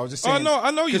saying you. I was just saying.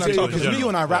 I know you're not talking to me. You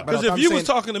and I rap. Because if you was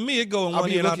talking to me, it'd go in I'll one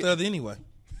be ear and out looking- the other anyway.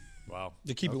 Wow.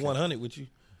 To keep it 100 with you.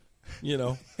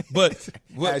 But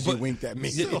As you winked at me.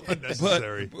 So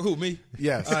unnecessary. But, who, me?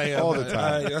 Yes, I am. all the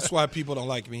time. That's why people don't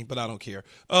like me, but I don't care.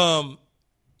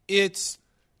 It's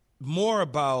more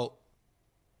about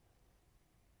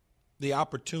the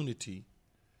opportunity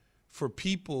for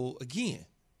people, again,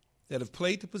 that have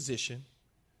played the position,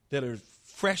 that are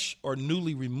fresh or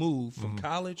newly removed from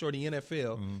college or the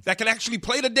NFL, that can actually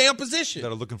play the damn position. That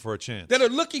are looking for a chance. That are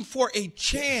looking for a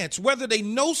chance, whether they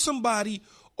know somebody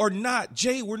or not.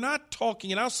 Jay, we're not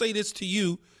talking, and I'll say this to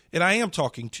you, and I am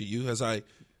talking to you as I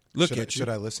look at you. Should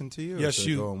I listen to you? Or Yes, should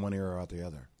you. I go in one ear or out the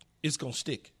other? It's going to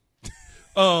stick.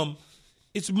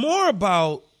 It's more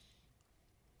about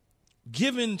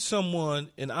giving someone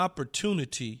an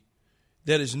opportunity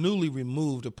that is newly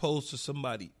removed opposed to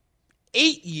somebody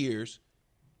 8 years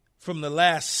from the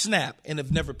last snap and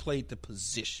have never played the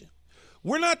position.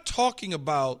 We're not talking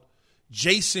about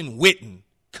Jason Witten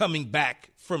coming back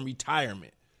from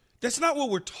retirement. That's not what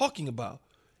we're talking about.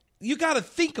 You got to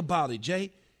think about it,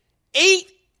 Jay.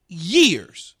 8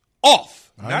 years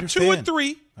off, not 2 or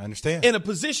 3. I understand. In a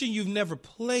position you've never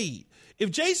played. If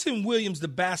Jason Williams, the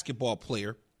basketball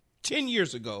player, 10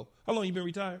 years ago, how long you been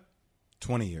retired?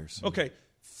 20 years. Okay,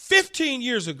 15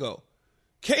 years ago,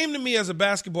 came to me as a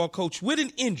basketball coach with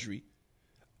an injury,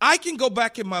 I can go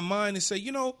back in my mind and say,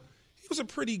 he was a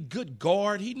pretty good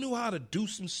guard. He knew how to do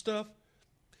some stuff.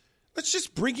 Let's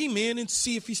just bring him in and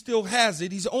see if he still has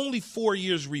it. He's only 4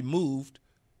 years removed,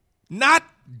 not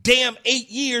damn 8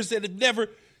 years that have never.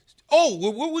 Oh,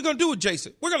 what are we going to do with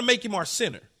Jason? We're going to make him our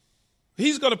center.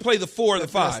 He's going to play the 4 or the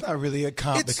 5. That's not really a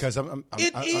comp because I'm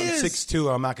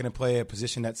 6'2". I'm not going to play a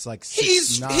position that's like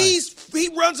 6'9". He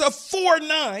runs a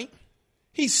 4.9.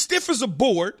 He's stiff as a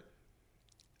board.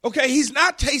 Okay, he's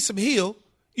not Taysom Hill.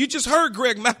 You just heard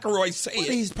Greg McElroy say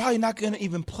it. He's probably not going to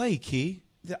even play, Key.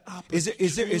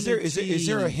 Is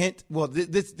there a hint? Well,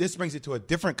 this brings it to a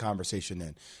different conversation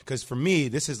then, because for me,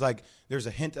 this is there's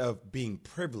a hint of being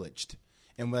privileged,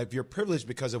 and if you're privileged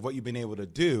because of what you've been able to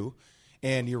do.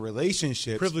 And your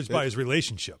relationship. Privileged by his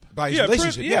relationship. By his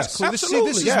relationship, yes.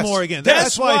 Absolutely. This is more, again.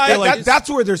 That's why I feel like that's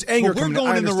where there's anger we're coming.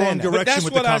 going in the wrong direction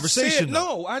with the conversation.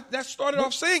 That started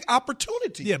off saying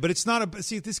opportunity. Yeah, but it's not a.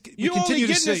 See, this. You continue only to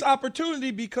getting say, this opportunity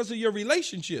because of your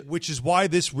relationship. which is why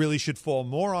this really should fall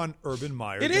more on Urban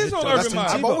Meyer. It is on Urban Meyer.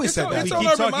 I've always said that. We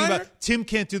keep talking about Tim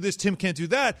can't do this, Tim can't do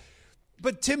that.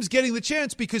 But Tim's getting the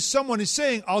chance because someone is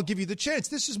saying, I'll give you the chance.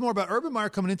 This is more about Urban Meyer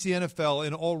coming into the NFL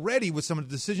and already with some of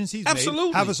the decisions he's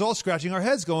made, have us all scratching our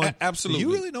heads going, absolutely. Do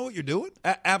you really know what you're doing?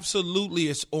 Absolutely,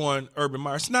 it's on Urban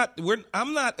Meyer. It's not.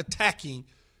 I'm not attacking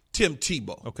Tim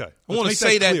Tebow. Okay. I want to make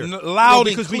say that clear. loud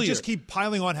and because clear. we just keep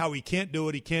piling on how he can't do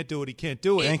it, he can't do it, he can't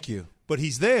do it. Thank you. But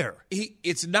he's there.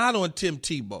 It's not on Tim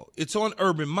Tebow. It's on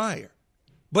Urban Meyer.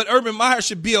 But Urban Meyer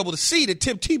should be able to see that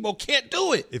Tim Tebow can't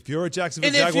do it. If you're a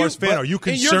Jacksonville Jaguars fan, are you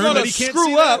concerned you're gonna that he can't screw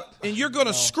see up, that? and you're going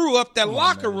to screw up that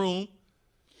locker room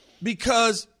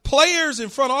because players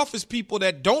and front office people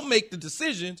that don't make the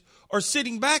decisions are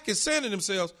sitting back and saying to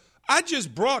themselves, I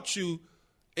just brought you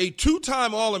a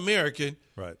 2-time All-American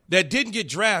that didn't get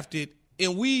drafted,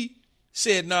 and we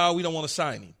said, no, we don't want to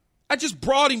sign him. I just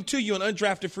brought him to you, an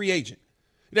undrafted free agent.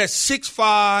 That's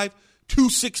 6'5",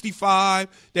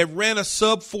 265, that ran a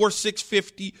sub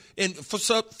 4.650 and for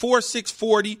sub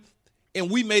 4.640, and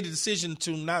we made a decision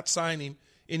to not sign him,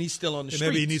 and he's still on the street.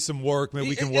 Maybe he needs some work. Maybe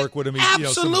we can work with him.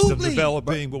 Absolutely. Some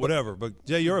developing, but whatever. But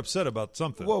Jay, you're upset about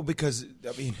something. Well, because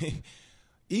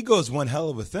ego is one hell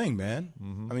of a thing, man.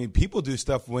 Mm-hmm. I mean, people do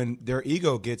stuff when their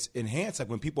ego gets enhanced. Like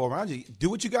when people around you do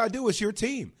what you got to do. It's your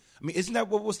team. I mean, isn't that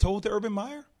what was told to Urban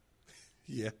Meyer?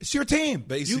 Yeah, it's your team.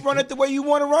 Basically. You run it the way you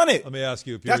want to run it. Let me ask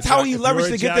you: if you're that's how he leveraged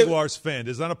to get Jaguars fan.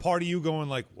 Is that a part of you going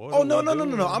like, what? Oh no.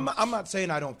 I'm not saying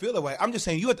I don't feel that way. I'm just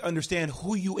saying you have to understand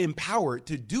who you empowered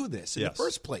to do this in the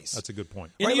first place. That's a good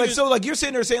point. Right? Like you're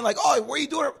sitting there saying like, oh, what are you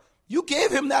doing? You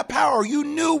gave him that power. You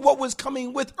knew what was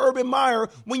coming with Urban Meyer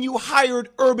when you hired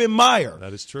Urban Meyer.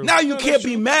 That is true. Now you can't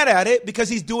be mad at it because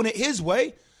he's doing it his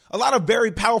way. A lot of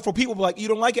very powerful people be like, you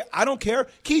don't like it? I don't care.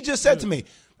 Key just said to me,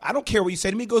 I don't care what you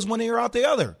say to me. It goes one ear out the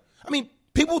other. I mean,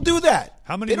 people do that.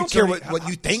 How many? They don't care what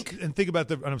you think. And think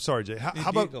about and I'm sorry, Jay. How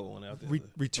about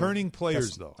returning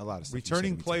players though? A lot of stuff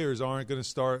returning players aren't going to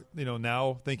start.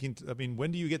 Now thinking. I mean,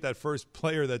 when do you get that first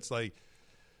player that's like?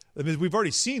 I mean, we've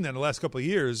already seen that in the last couple of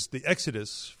years, the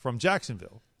exodus from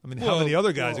Jacksonville. I mean, how many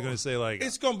other guys are going to say like?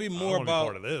 It's going to be more about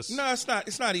part of this. No, it's not.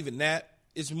 It's not even that.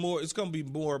 It's more. It's going to be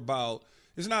more about.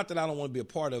 It's not that I don't want to be a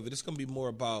part of it. It's going to be more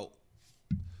about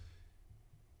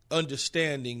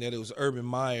understanding that it was Urban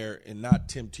Meyer and not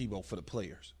Tim Tebow for the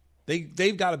players.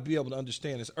 They've got to be able to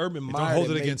understand it's Urban Meyer. Don't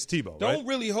hold it against Tebow. Don't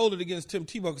really hold it against Tim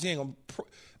Tebow because he ain't gonna.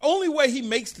 Only way he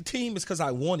makes the team is because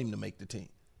I want him to make the team.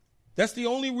 That's the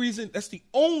only reason. That's the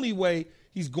only way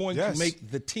he's going to make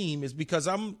the team is because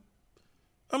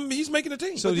he's making the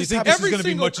team. So do you think this is going to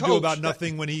be much ado about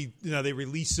nothing when they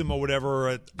release him or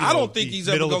whatever? I don't think he's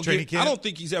ever going to. I don't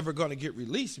think he's ever going to get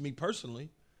released. Me personally,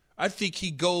 I think he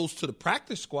goes to the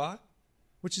practice squad,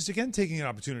 which is again taking an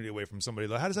opportunity away from somebody.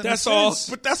 How does that? That's make all. sense?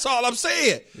 But that's all I'm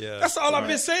saying. Yeah, that's all I've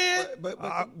been saying.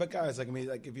 But guys, like I mean,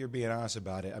 like if you're being honest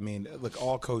about it, I mean, look,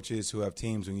 all coaches who have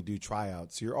teams when you do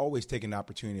tryouts, you're always taking an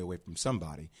opportunity away from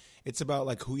somebody. It's about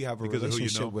like who you have a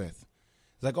relationship with.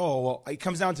 It's like, oh, well, it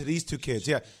comes down to these two kids.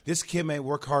 Yeah, this kid may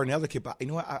work hard, and the other kid, but you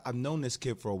know what? I've known this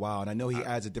kid for a while, and I know he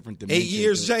adds a different dimension. 8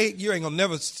 years, Jay, you ain't going to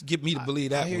never get me to believe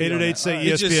that.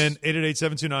 888-SAY-ESPN,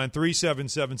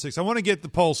 888-729-3776. I want to get the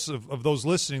pulse of those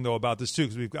listening, though, about this, too,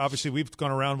 because we've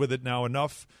gone around with it now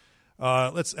enough.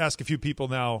 Let's ask a few people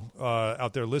now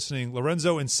out there listening.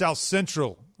 Lorenzo in South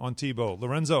Central on Tebow.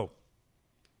 Lorenzo.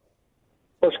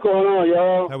 What's going on,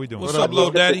 y'all? How we doing? What's up, little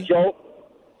daddy?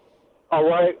 All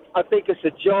right. I think it's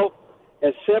a joke,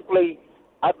 and simply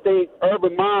I think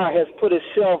Urban Meyer has put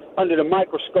himself under the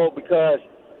microscope because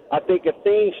I think if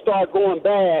things start going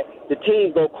bad, the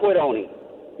team go quit on him.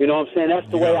 You know what I'm saying? That's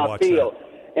the way I feel.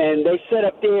 And they sat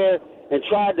up there and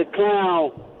tried to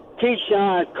clown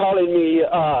Keyshawn, calling me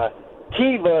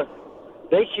Kiva.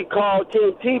 They should call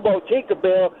Tim Tebow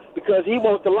Tinkerbell because he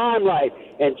wants the limelight.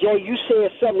 And, Jay, you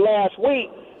said something last week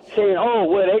saying, oh,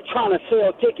 well, they're trying to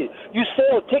sell tickets. You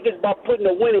sell tickets by putting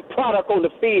a winning product on the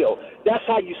field. That's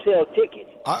how you sell tickets.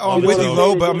 I'm with you,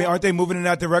 Lo, but I mean, aren't they moving in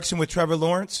that direction with Trevor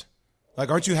Lawrence? Like,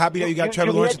 aren't you happy that you got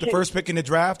Trevor Lawrence at the first pick in the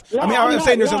draft? No, I mean, I'm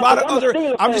saying there's a lot of other.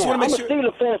 I'm just want to make sure. I'm a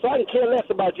Steeler fan, so I can care less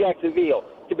about Jacksonville.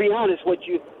 To be honest with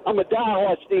you, I'm a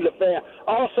diehard Steeler fan.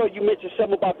 Also, you mentioned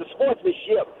something about the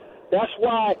sportsmanship. That's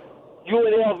why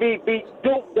UNLV beat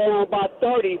Duke down by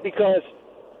 30 because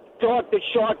the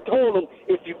Shark told them,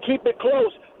 if you keep it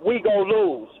close, we go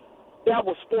lose. That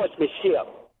was sportsmanship.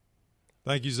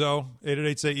 Thank you, Zoe.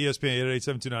 888-ESPN,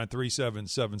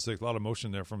 888-729-3776. A lot of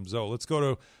motion there from Zoe. Let's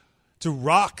go to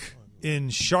Rock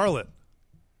in Charlotte.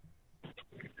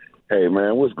 Hey,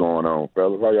 man, what's going on,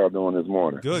 fellas? How y'all doing this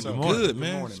morning? Good morning. Good,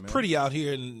 man. It's pretty out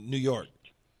here in New York.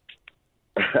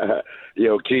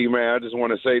 Yo, Key, man, I just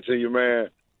want to say to you, man,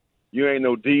 you ain't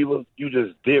no diva. You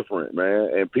just different, man,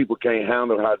 and people can't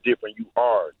handle how different you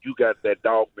are. You got that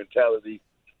dog mentality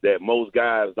that most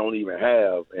guys don't even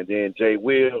have. And then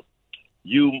JWill,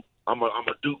 I'm a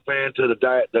Duke fan to the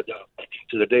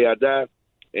day I die,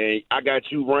 and I got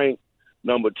you ranked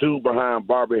number 2 behind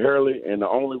Bobby Hurley, and the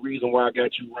only reason why I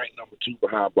got you ranked number 2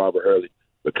 behind Bobby Hurley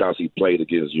because he played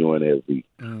against UNLV.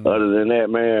 Other than that,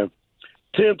 man,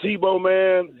 Tim Tebow,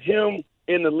 man, him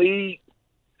in the league,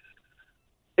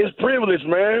 it's privilege,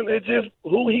 man. It's just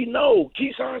who he knows.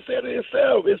 Keyshawn said it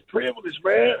himself. It's privilege,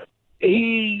 man.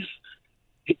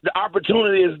 The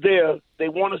opportunity is there. They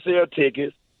want to sell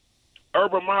tickets.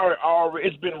 Urban Meyer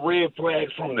it's been red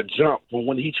flags from the jump from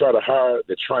when he tried to hire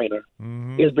the trainer.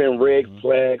 It's been red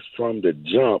flags from the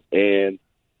jump. And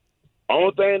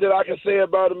only thing that I can say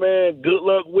about it, man, good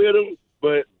luck with him,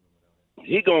 but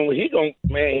he ain't gonna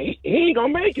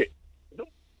make it.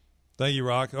 Thank you,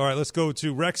 Rock. All right, let's go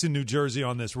to Rex in New Jersey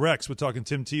on this. Rex, we're talking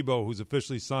Tim Tebow, who's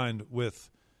officially signed with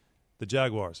the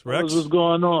Jaguars. Rex? What's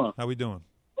going on? How we doing?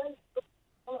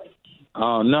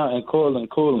 Oh, nothing.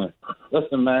 Cooling.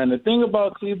 Listen, man, the thing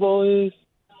about Tebow is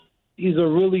he's a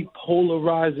really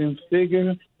polarizing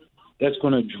figure that's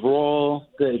going to draw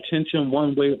the attention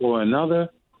one way or another.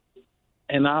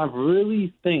 And I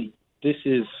really think this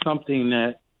is something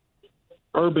that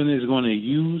Urban is going to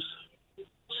use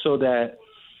so that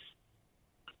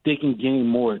they can gain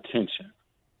more attention.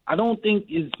 I don't think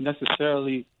it's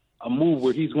necessarily a move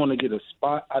where he's going to get a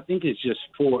spot. I think it's just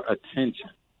for attention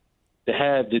to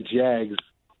have the Jags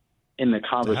in the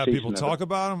conversation. To have people talk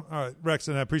about him? All right, Rex,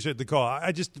 and I appreciate the call.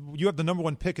 You have the number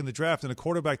one pick in the draft and a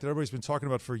quarterback that everybody's been talking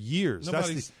about for years.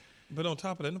 But on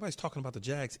top of that, nobody's talking about the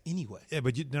Jags anyway. Yeah,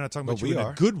 but they're not talking about you in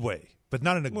a good way, but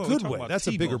not in a good way. That's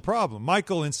a bigger problem.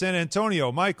 Michael in San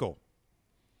Antonio. Michael.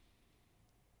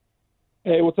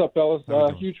 Hey, what's up, fellas?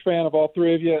 Huge fan of all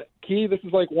three of you. Key, this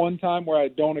is like one time where I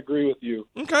don't agree with you.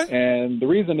 Okay. And the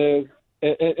reason is,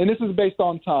 and this is based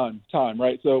on time,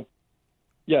 right? So,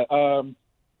 yeah,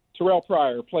 Terrell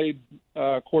Pryor played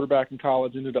quarterback in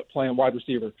college, ended up playing wide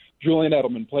receiver. Julian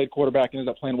Edelman played quarterback, ended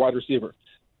up playing wide receiver.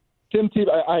 Tim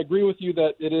Tebow, I agree with you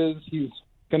that he's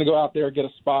going to go out there and get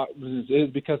a spot. It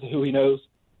is because of who he knows.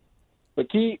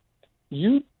 But Key,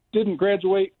 you didn't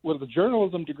graduate with a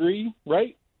journalism degree,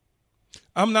 right?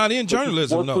 I'm not in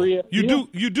journalism, no.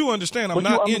 You do understand I'm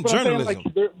not in journalism.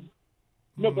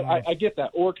 But I get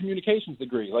that. Or a communications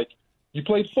degree. Like, you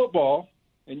played football,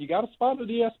 and you got a spot at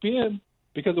ESPN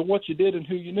because of what you did and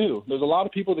who you knew. There's a lot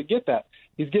of people that get that.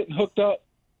 He's getting hooked up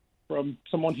from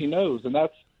someone he knows, and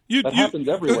that happens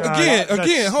everywhere.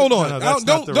 Again, hold on.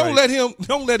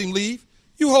 Don't let him leave.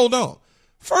 You hold on.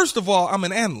 First of all, I'm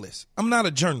an analyst. I'm not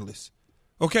a journalist.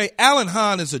 Okay, Alan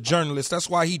Hahn is a journalist. That's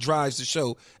why he drives the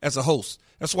show as a host.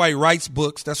 That's why he writes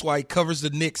books. That's why he covers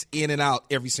the Knicks in and out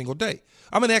every single day.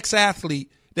 I'm an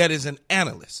ex-athlete that is an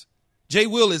analyst.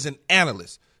 JWill is an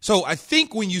analyst. So I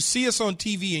think when you see us on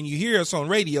TV and you hear us on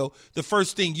radio, the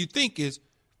first thing you think is,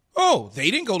 oh,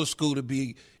 they didn't go to school to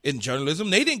be in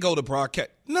journalism. They didn't go to broadcast.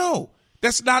 No,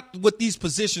 that's not what these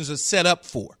positions are set up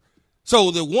for. So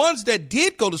the ones that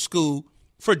did go to school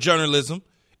for journalism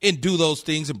and do those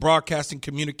things in broadcasting,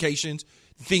 communications,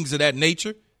 things of that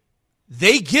nature,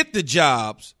 they get the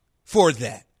jobs for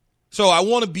that. So I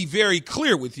want to be very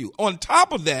clear with you. On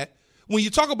top of that, when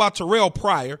you talk about Terrell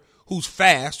Pryor, who's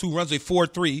fast, who runs a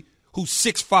 4.3, who's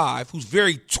 6'5", who's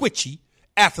very twitchy,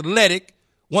 athletic,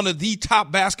 one of the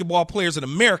top basketball players in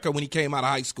America when he came out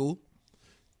of high school,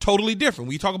 totally different.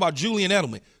 When you talk about Julian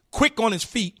Edelman, quick on his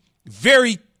feet,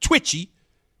 very twitchy,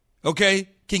 okay,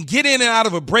 can get in and out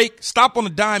of a break, stop on a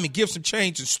dime and give some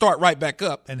change and start right back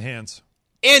up. And hands.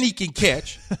 And he can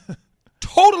catch.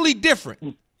 Totally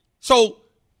different. So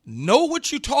know what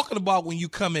you're talking about when you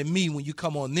come at me, when you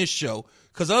come on this show,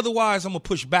 because otherwise I'm going to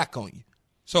push back on you.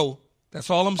 So that's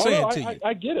all I'm saying to you.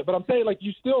 I get it, but I'm saying, like,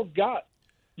 you still got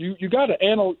you got an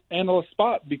analyst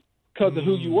spot because of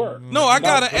who you were. No, I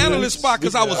got an analyst spot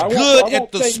because I was good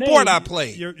at the sport I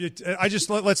played.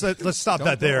 Let's stop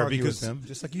that there because him,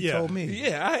 just like you told me.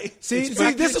 Yeah, see,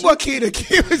 this is what Key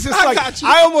was just like.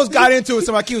 I almost got into it.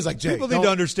 So my Key was like, Jay, people need to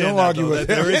understand. Don't argue with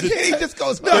him. He just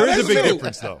goes. There is a big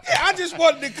difference, though. Yeah, I just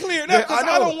wanted to clear that because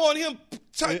I don't want him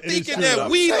thinking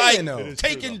that we like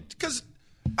taking because.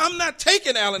 I'm not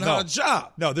taking Alan Hahn's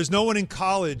job. No, there's no one in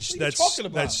college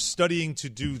that's studying to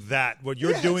do that. What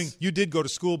you're doing, you did go to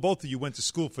school. Both of you went to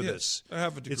school for this. I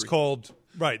have a degree. It's called,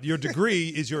 your degree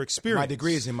is your experience. My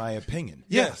degree is in my opinion.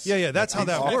 Yes. Yeah, that's how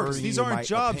that works. These aren't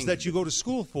jobs that you go to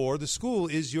school for. The school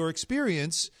is your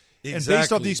experience. Exactly. And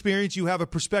based off the experience, you have a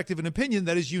perspective and opinion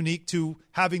that is unique to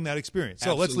having that experience.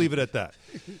 So let's leave it at that.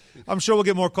 I'm sure we'll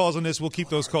get more calls on this. We'll keep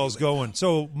those calls going.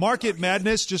 So Market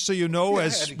Madness, just so you know,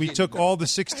 as we took all the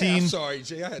 16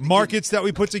 markets that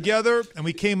we put together and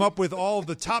we came up with all of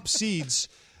the top seeds.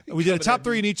 We did a top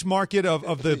 3 in each market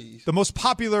of the most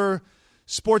popular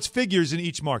sports figures in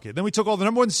each market. Then we took all the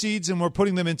number 1 seeds and we're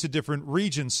putting them into different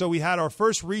regions. So we had our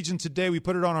first region today. We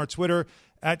put it on our Twitter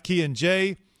at Key and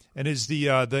Jay. And is the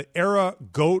era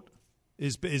GOAT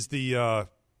is the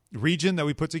region that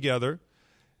we put together.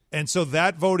 And so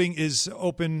that voting is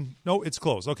open. No, it's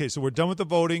closed. Okay, so we're done with the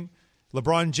voting.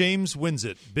 LeBron James wins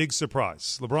it. Big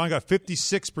surprise. LeBron got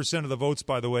 56% of the votes,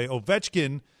 by the way.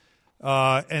 Ovechkin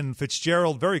and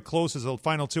Fitzgerald very close as the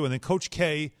final 2. And then Coach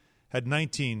K had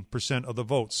 19% of the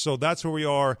votes. So that's where we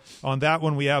are on that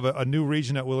one. We have a new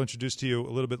region that we'll introduce to you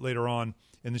a little bit later on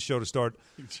in the show to start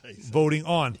voting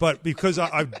on. But because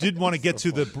I did want to get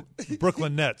to the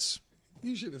Brooklyn Nets,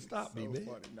 You should have stopped me, man.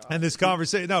 And this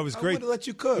conversation, no, it was great. I would have let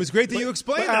you cook. It was great that you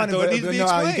explained that, though. It needs to be You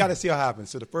explained. got to see how it happens.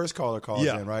 So the first caller calls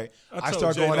in, right? I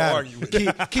start Jay going don't at argue him. with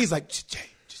him. Key's like, Jay,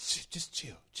 just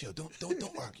chill. Don't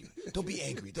argue. Don't be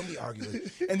angry. Don't be arguing.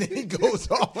 And then he goes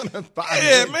off on a fire.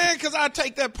 Yeah, man, because I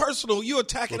take that personal. You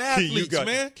attacking athletes,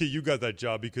 man. Key, you got that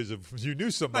job because you knew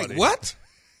somebody. Like, what?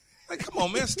 Like, come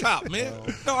on, man, stop, man.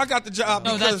 No, I got the job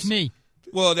because... that's me.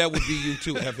 Well, that would be you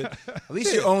too, Evan. At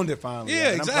least you owned it finally.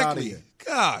 Yeah, man. exactly. I'm proud of you.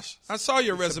 Gosh, I saw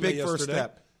your It's a resume big yesterday. first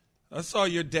step. I saw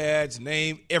your dad's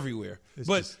name everywhere.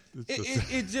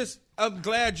 It just, I'm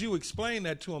glad you explained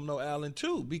that to him, though, Alan,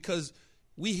 too, because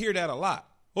we hear that a lot.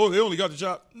 Oh, they only got the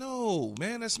job. No,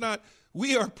 man, that's not.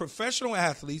 We are professional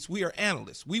athletes. We are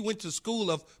analysts. We went to school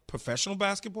of professional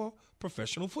basketball,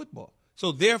 professional football.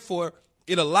 So, therefore,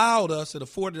 it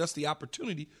afforded us the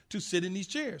opportunity to sit in these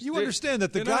chairs. You understand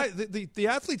that the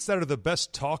athletes that are the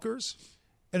best talkers,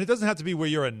 and it doesn't have to be where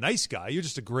you're a nice guy. You're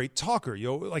just a great talker.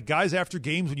 Like guys after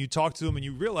games, when you talk to them and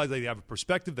you realize they have a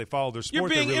perspective, they follow their sport. You're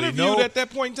being they really interviewed know. at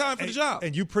that point in time for the job.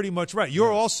 And you're pretty much right.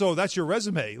 You're also, that's your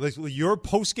resume. Like your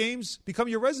post games become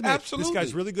your resume. Absolutely. This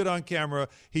guy's really good on camera.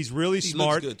 He's really He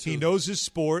smart. looks good, too. He knows his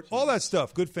sport. All that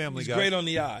stuff. Good family He's guy. great on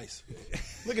the eyes.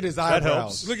 Look at his That eyebrows.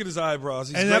 helps. Look at his eyebrows.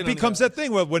 He's And great that on the becomes eyes. that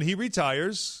thing. Well, when he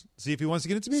retires, see if he wants to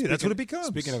get into media. That's what it becomes.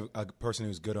 Speaking of a person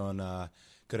who's good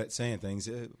at saying things,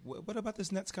 what about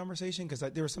this Nets conversation? Because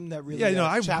there was something that really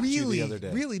I chapped you the other day.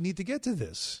 really need to get to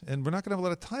this, and we're not going to have a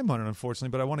lot of time on it, unfortunately.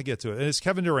 But I want to get to it. And it's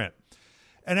Kevin Durant,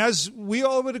 and as we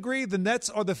all would agree, the Nets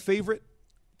are the favorite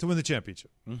to win the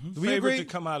championship. Mm-hmm. Do we favorite agree?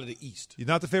 to come out of the East. You're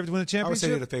not the favorite to win the championship. I would say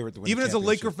they're the favorite to win. Even the as a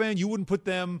Laker championship. fan, you wouldn't put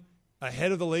them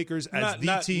ahead of the Lakers as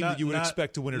the team that you would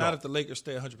expect to win it all. Not if the Lakers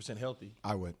stay 100% healthy.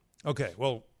 I would. Okay,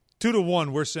 well,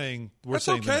 2-1. We're saying That's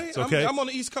the okay. Nets, okay. I'm on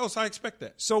the East Coast. I expect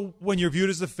that. So when you're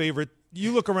viewed as the favorite,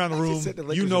 you look around the I room, just said the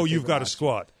Lakers you are know the you've favorite got a option.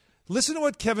 squad. Listen to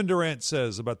what Kevin Durant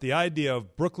says about the idea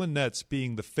of Brooklyn Nets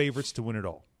being the favorites to win it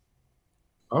all.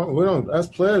 We don't, as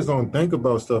players, don't think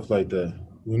about stuff like that.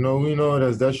 We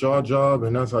know that's your job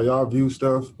and that's how y'all view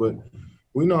stuff. But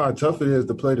we know how tough it is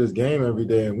to play this game every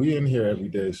day, and we in here every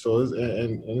day. So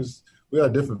we got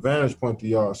a different vantage point to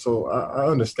y'all. So I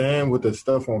understand with the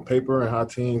stuff on paper and how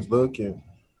teams look, and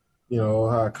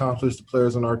how accomplished the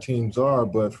players on our teams are.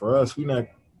 But for us, we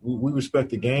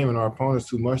respect the game and our opponents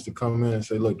too much to come in and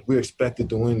say, look, we're expected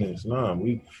to win this. No,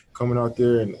 we coming out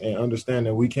there and understand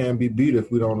that we can be beat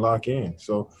if we don't lock in.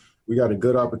 So we got a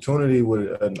good opportunity with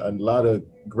a lot of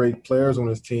great players on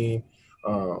this team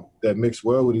that mix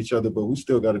well with each other, but we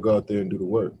still got to go out there and do the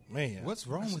work. Man, what's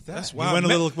wrong with that? That's why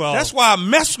that's why I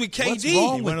mess with KD. What's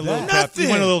wrong with that? You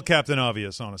went a little Captain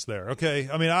Obvious on us there, okay?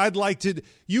 I mean, I'd like to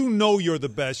 – you're the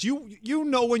best. You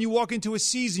know when you walk into a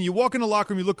season, you walk in the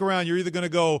locker room, you look around, you're either going to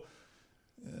go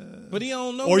but he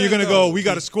don't know or you're going to go, we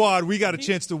got a squad, we got a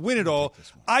chance to win it all.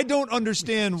 I don't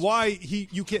understand why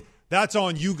you can't – that's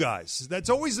on you guys. That's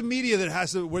always the media that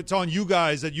has to – it's on you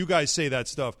guys that you guys say that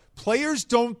stuff. Players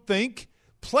don't think,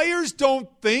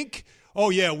 oh,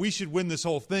 yeah, we should win this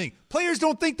whole thing. Players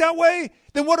don't think that way?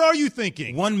 Then what are you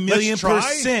thinking? 1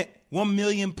 million%. 1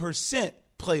 million%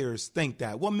 players think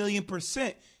that. 1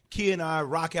 million%. Key and I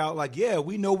rock out like, yeah,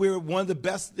 we know we're one of the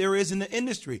best there is in the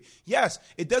industry. Yes,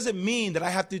 it doesn't mean that I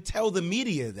have to tell the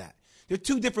media that. They're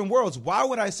two different worlds. Why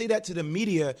would I say that to the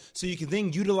media so you can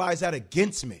then utilize that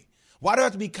against me? Why do I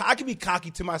have to be – I can be cocky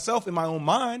to myself in my own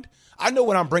mind. I know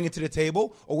what I'm bringing to the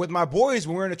table. Or with my boys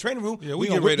when we're in the training room. Yeah, we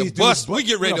get ready to bust. We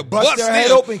get ready to bust their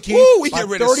head them. open, Keith. Woo, we get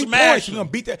ready to 30 smash points. We're going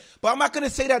to beat that. But I'm not going to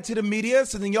say that to the media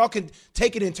so then y'all can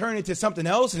take it and turn it into something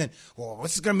else. And then, well,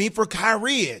 what's this going to mean for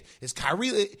Kyrie? Is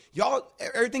Kyrie – y'all –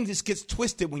 everything just gets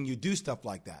twisted when you do stuff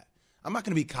like that. I'm not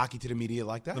going to be cocky to the media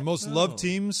like that. The most loved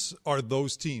teams are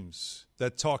those teams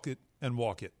that talk it and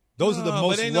walk it. Those are the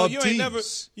most loved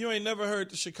teams. You ain't never heard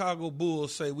the Chicago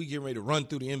Bulls say we getting ready to run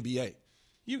through the NBA.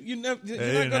 You never. They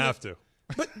didn't have to.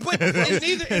 But neither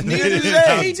did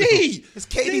KD. It's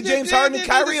KD, James Harden, and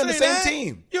Kyrie on the same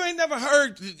team. You ain't never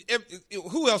heard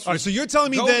who else? All right, so you're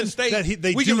telling me then that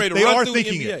they are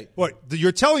thinking it. What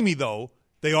you're telling me though,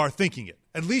 they are thinking it.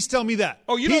 At least tell me that.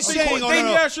 Oh, you He's don't saying, think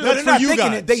that's they're for not you thinking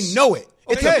guys. it. They know it.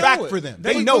 It's a fact for them.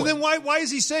 They know it. Then why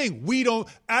is he saying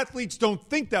athletes don't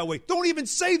think that way? Don't even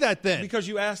say that then. Because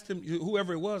you asked him,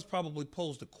 whoever it was probably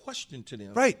posed a question to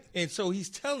them. Right. And so he's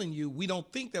telling you we don't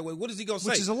think that way. What is he going to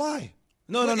say? Which is a lie.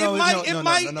 No.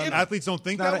 Athletes don't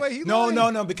think that way.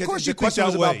 No. Because of course the question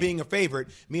was about being a favorite.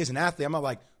 Me as an athlete, I'm not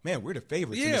like, man, we're the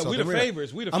favorites. Yeah, we're the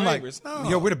favorites. We're the favorites. Like,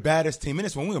 yo, we're the baddest team in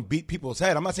this one. We're going to beat people's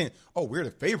head. I'm not saying, oh, we're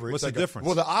the favorites. What's the difference?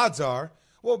 Well, the odds are,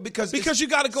 because you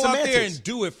got to go out there and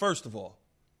do it first of all.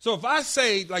 So if I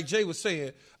say, like Jay was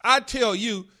saying, I tell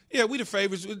you, Yeah, we the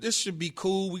favorites. This should be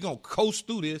cool. We're going to coast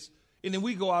through this. And then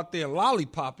we go out there and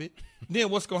lollipop it. Then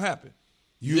what's going to happen?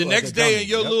 The next day in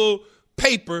your little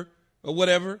paper or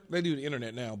whatever. They do the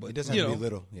internet now. But it doesn't have to be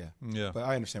little. Yeah. But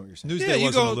I understand what you're saying. Newsday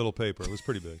wasn't a little paper. It was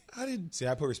pretty big. I didn't. See,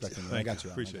 I put respect in it. I got you.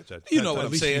 Appreciate that. You know what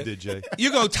I'm saying. You did, Jay.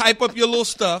 You're going to type up your little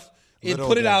stuff and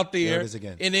put it out there. There it is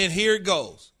again. And then here it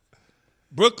goes.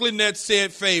 Brooklyn Nets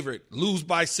said favorite, lose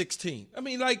by 16. I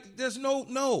mean, like, there's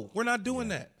no, we're not doing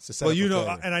that. Well, you know,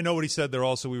 and I know what he said there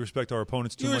also. We respect our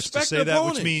opponents too much to say that,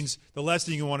 which means the last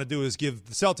thing you want to do is give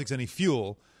the Celtics any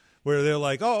fuel where they're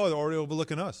like, oh, or they're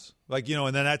overlooking us. Like, you know,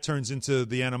 and then that turns into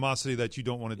the animosity that you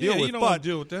don't want to deal with. You don't want to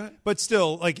deal with that. But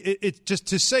still, like, it just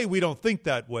to say we don't think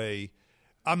that way,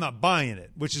 I'm not buying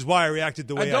it, which is why I reacted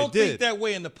the way I did. I don't think that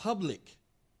way in the public.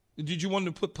 Did you want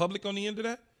to put public on the end of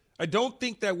that? I don't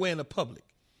think that way in the public.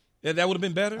 Yeah, that would have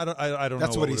been better. I don't know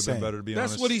what would have been better, to be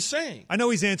honest. That's what he's saying. I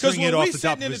know he's answering it off the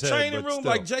top of his head. Because when we sitting in the training room,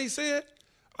 like Jay said,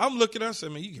 I'm looking at us. I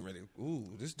mean, you get ready.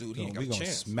 Ooh, this dude, he ain't got a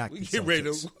chance. Smack we get ready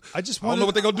to. I just don't know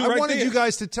what they're gonna do. I wanted you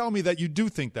guys to tell me that you do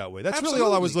think that way. That's really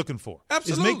all I was looking for.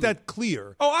 Absolutely, is make that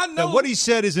clear. Oh, I know that what he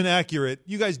said is inaccurate.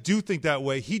 You guys do think that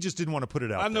way. He just didn't want to put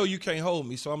it out. I know you can't hold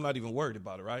me, so I'm not even worried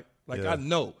about it. Right? Like I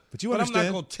know, but you understand.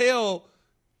 I'm not gonna tell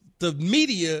the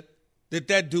media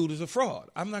that dude is a fraud.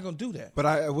 I'm not going to do that. But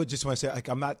I would just want to say, like,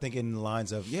 I'm not thinking in the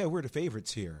lines of, we're the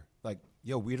favorites here. Like,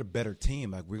 we're the better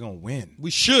team. Like, we're going to win. We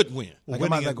should win. Like,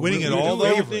 winning it all,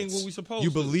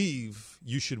 you believe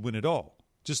you should win it all.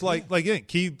 Just like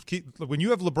keep when you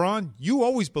have LeBron, you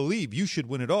always believe you should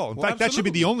win it all. In fact, that should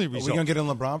be the only result. Are we going to get in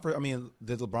LeBron for? I mean,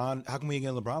 how come we get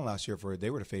in LeBron last year for? They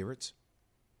were the favorites.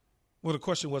 Well, the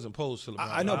question wasn't posed to LeBron.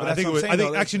 I know, but I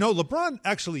think actually no. LeBron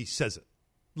actually says it.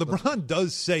 LeBron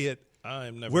does say it.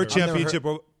 We're championship.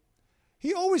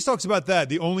 He always talks about that.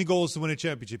 The only goal is to win a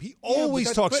championship. He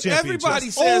always talks championship.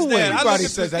 Everybody says that. Everybody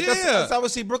says that. That's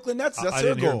obviously Brooklyn Nets. That's I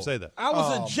their didn't goal. hear him say that. I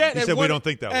was a Jet. He said we don't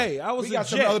think that way. Hey, I was we got a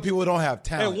some Jet. other people who don't have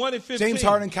talent. At 1-15. James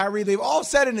Harden, Kyrie, they've all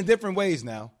said it in different ways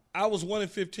now. I was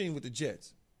 1-15 with the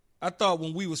Jets. I thought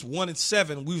when we was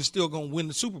 1-7, we were still going to win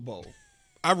the Super Bowl.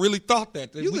 I really thought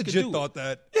that. You legit thought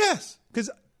that? Yes. Because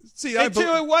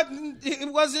until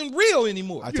it wasn't real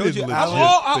anymore. I told you,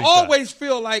 I always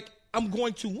feel like I'm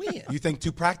going to win. You think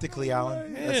too practically,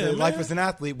 Alan. Life as an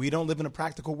athlete, we don't live in a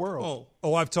practical world.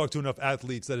 Oh, I've talked to enough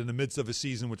athletes that in the midst of a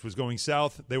season which was going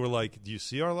south, they were like, "Do you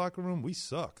see our locker room? We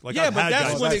suck." Like, yeah, but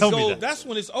that's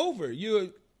when it's over.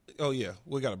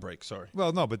 We got a break. Sorry.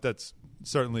 Well, no, but that's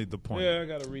certainly the point. Yeah, I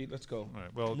got to read. Let's go. All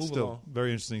right. Well, Move still along.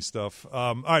 Very interesting stuff.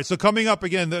 All right. So coming up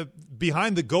again,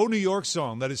 behind the Go New York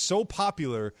song that is so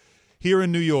popular here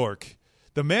in New York,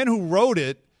 the man who wrote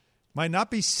it might not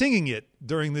be singing it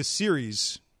during this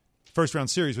series, first-round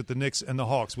series with the Knicks and the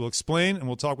Hawks. We'll explain, and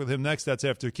we'll talk with him next. That's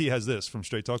after Key has this from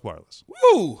Straight Talk Wireless.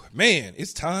 Woo, man,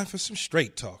 it's time for some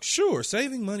Straight Talk. Sure,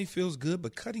 saving money feels good,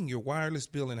 but cutting your wireless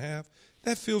bill in half,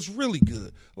 that feels really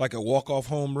good. Like a walk-off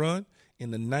home run in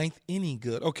the 9th inning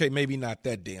good. Okay, maybe not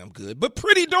that damn good, but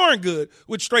pretty darn good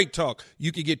with Straight Talk.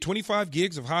 You can get 25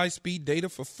 gigs of high-speed data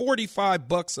for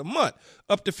 $45 a month,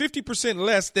 up to 50%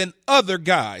 less than other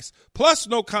guys. Plus,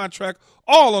 no contract,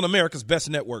 all on America's best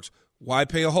networks. Why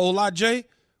pay a whole lot, Jay,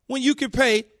 when you can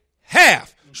pay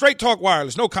half? Straight Talk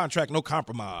Wireless, no contract, no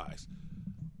compromise.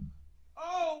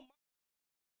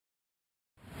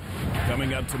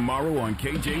 Coming up tomorrow on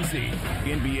KJZ,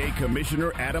 NBA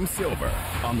Commissioner Adam Silver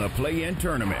on the play-in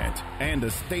tournament and the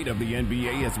state of the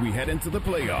NBA as we head into the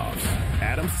playoffs.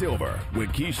 Adam Silver with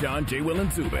Keyshawn, JWill,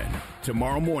 and Zubin.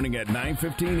 Tomorrow morning at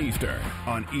 9:15 Eastern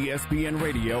on ESPN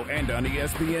Radio and on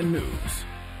ESPN News.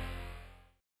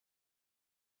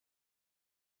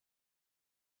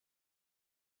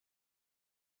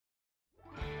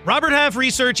 Robert Half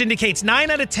research indicates 9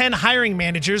 out of 10 hiring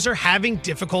managers are having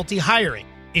difficulty hiring.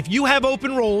 If you have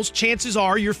open roles, chances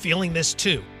are you're feeling this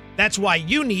too. That's why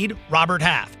you need Robert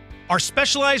Half. Our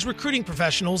specialized recruiting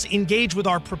professionals engage with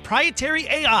our proprietary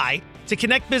AI to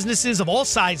connect businesses of all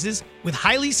sizes with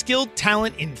highly skilled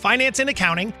talent in finance and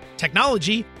accounting,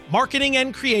 technology, marketing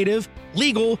and creative,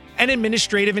 legal, and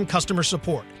administrative and customer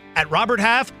support. At Robert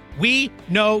Half, we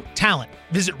know talent.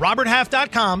 Visit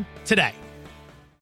roberthalf.com today.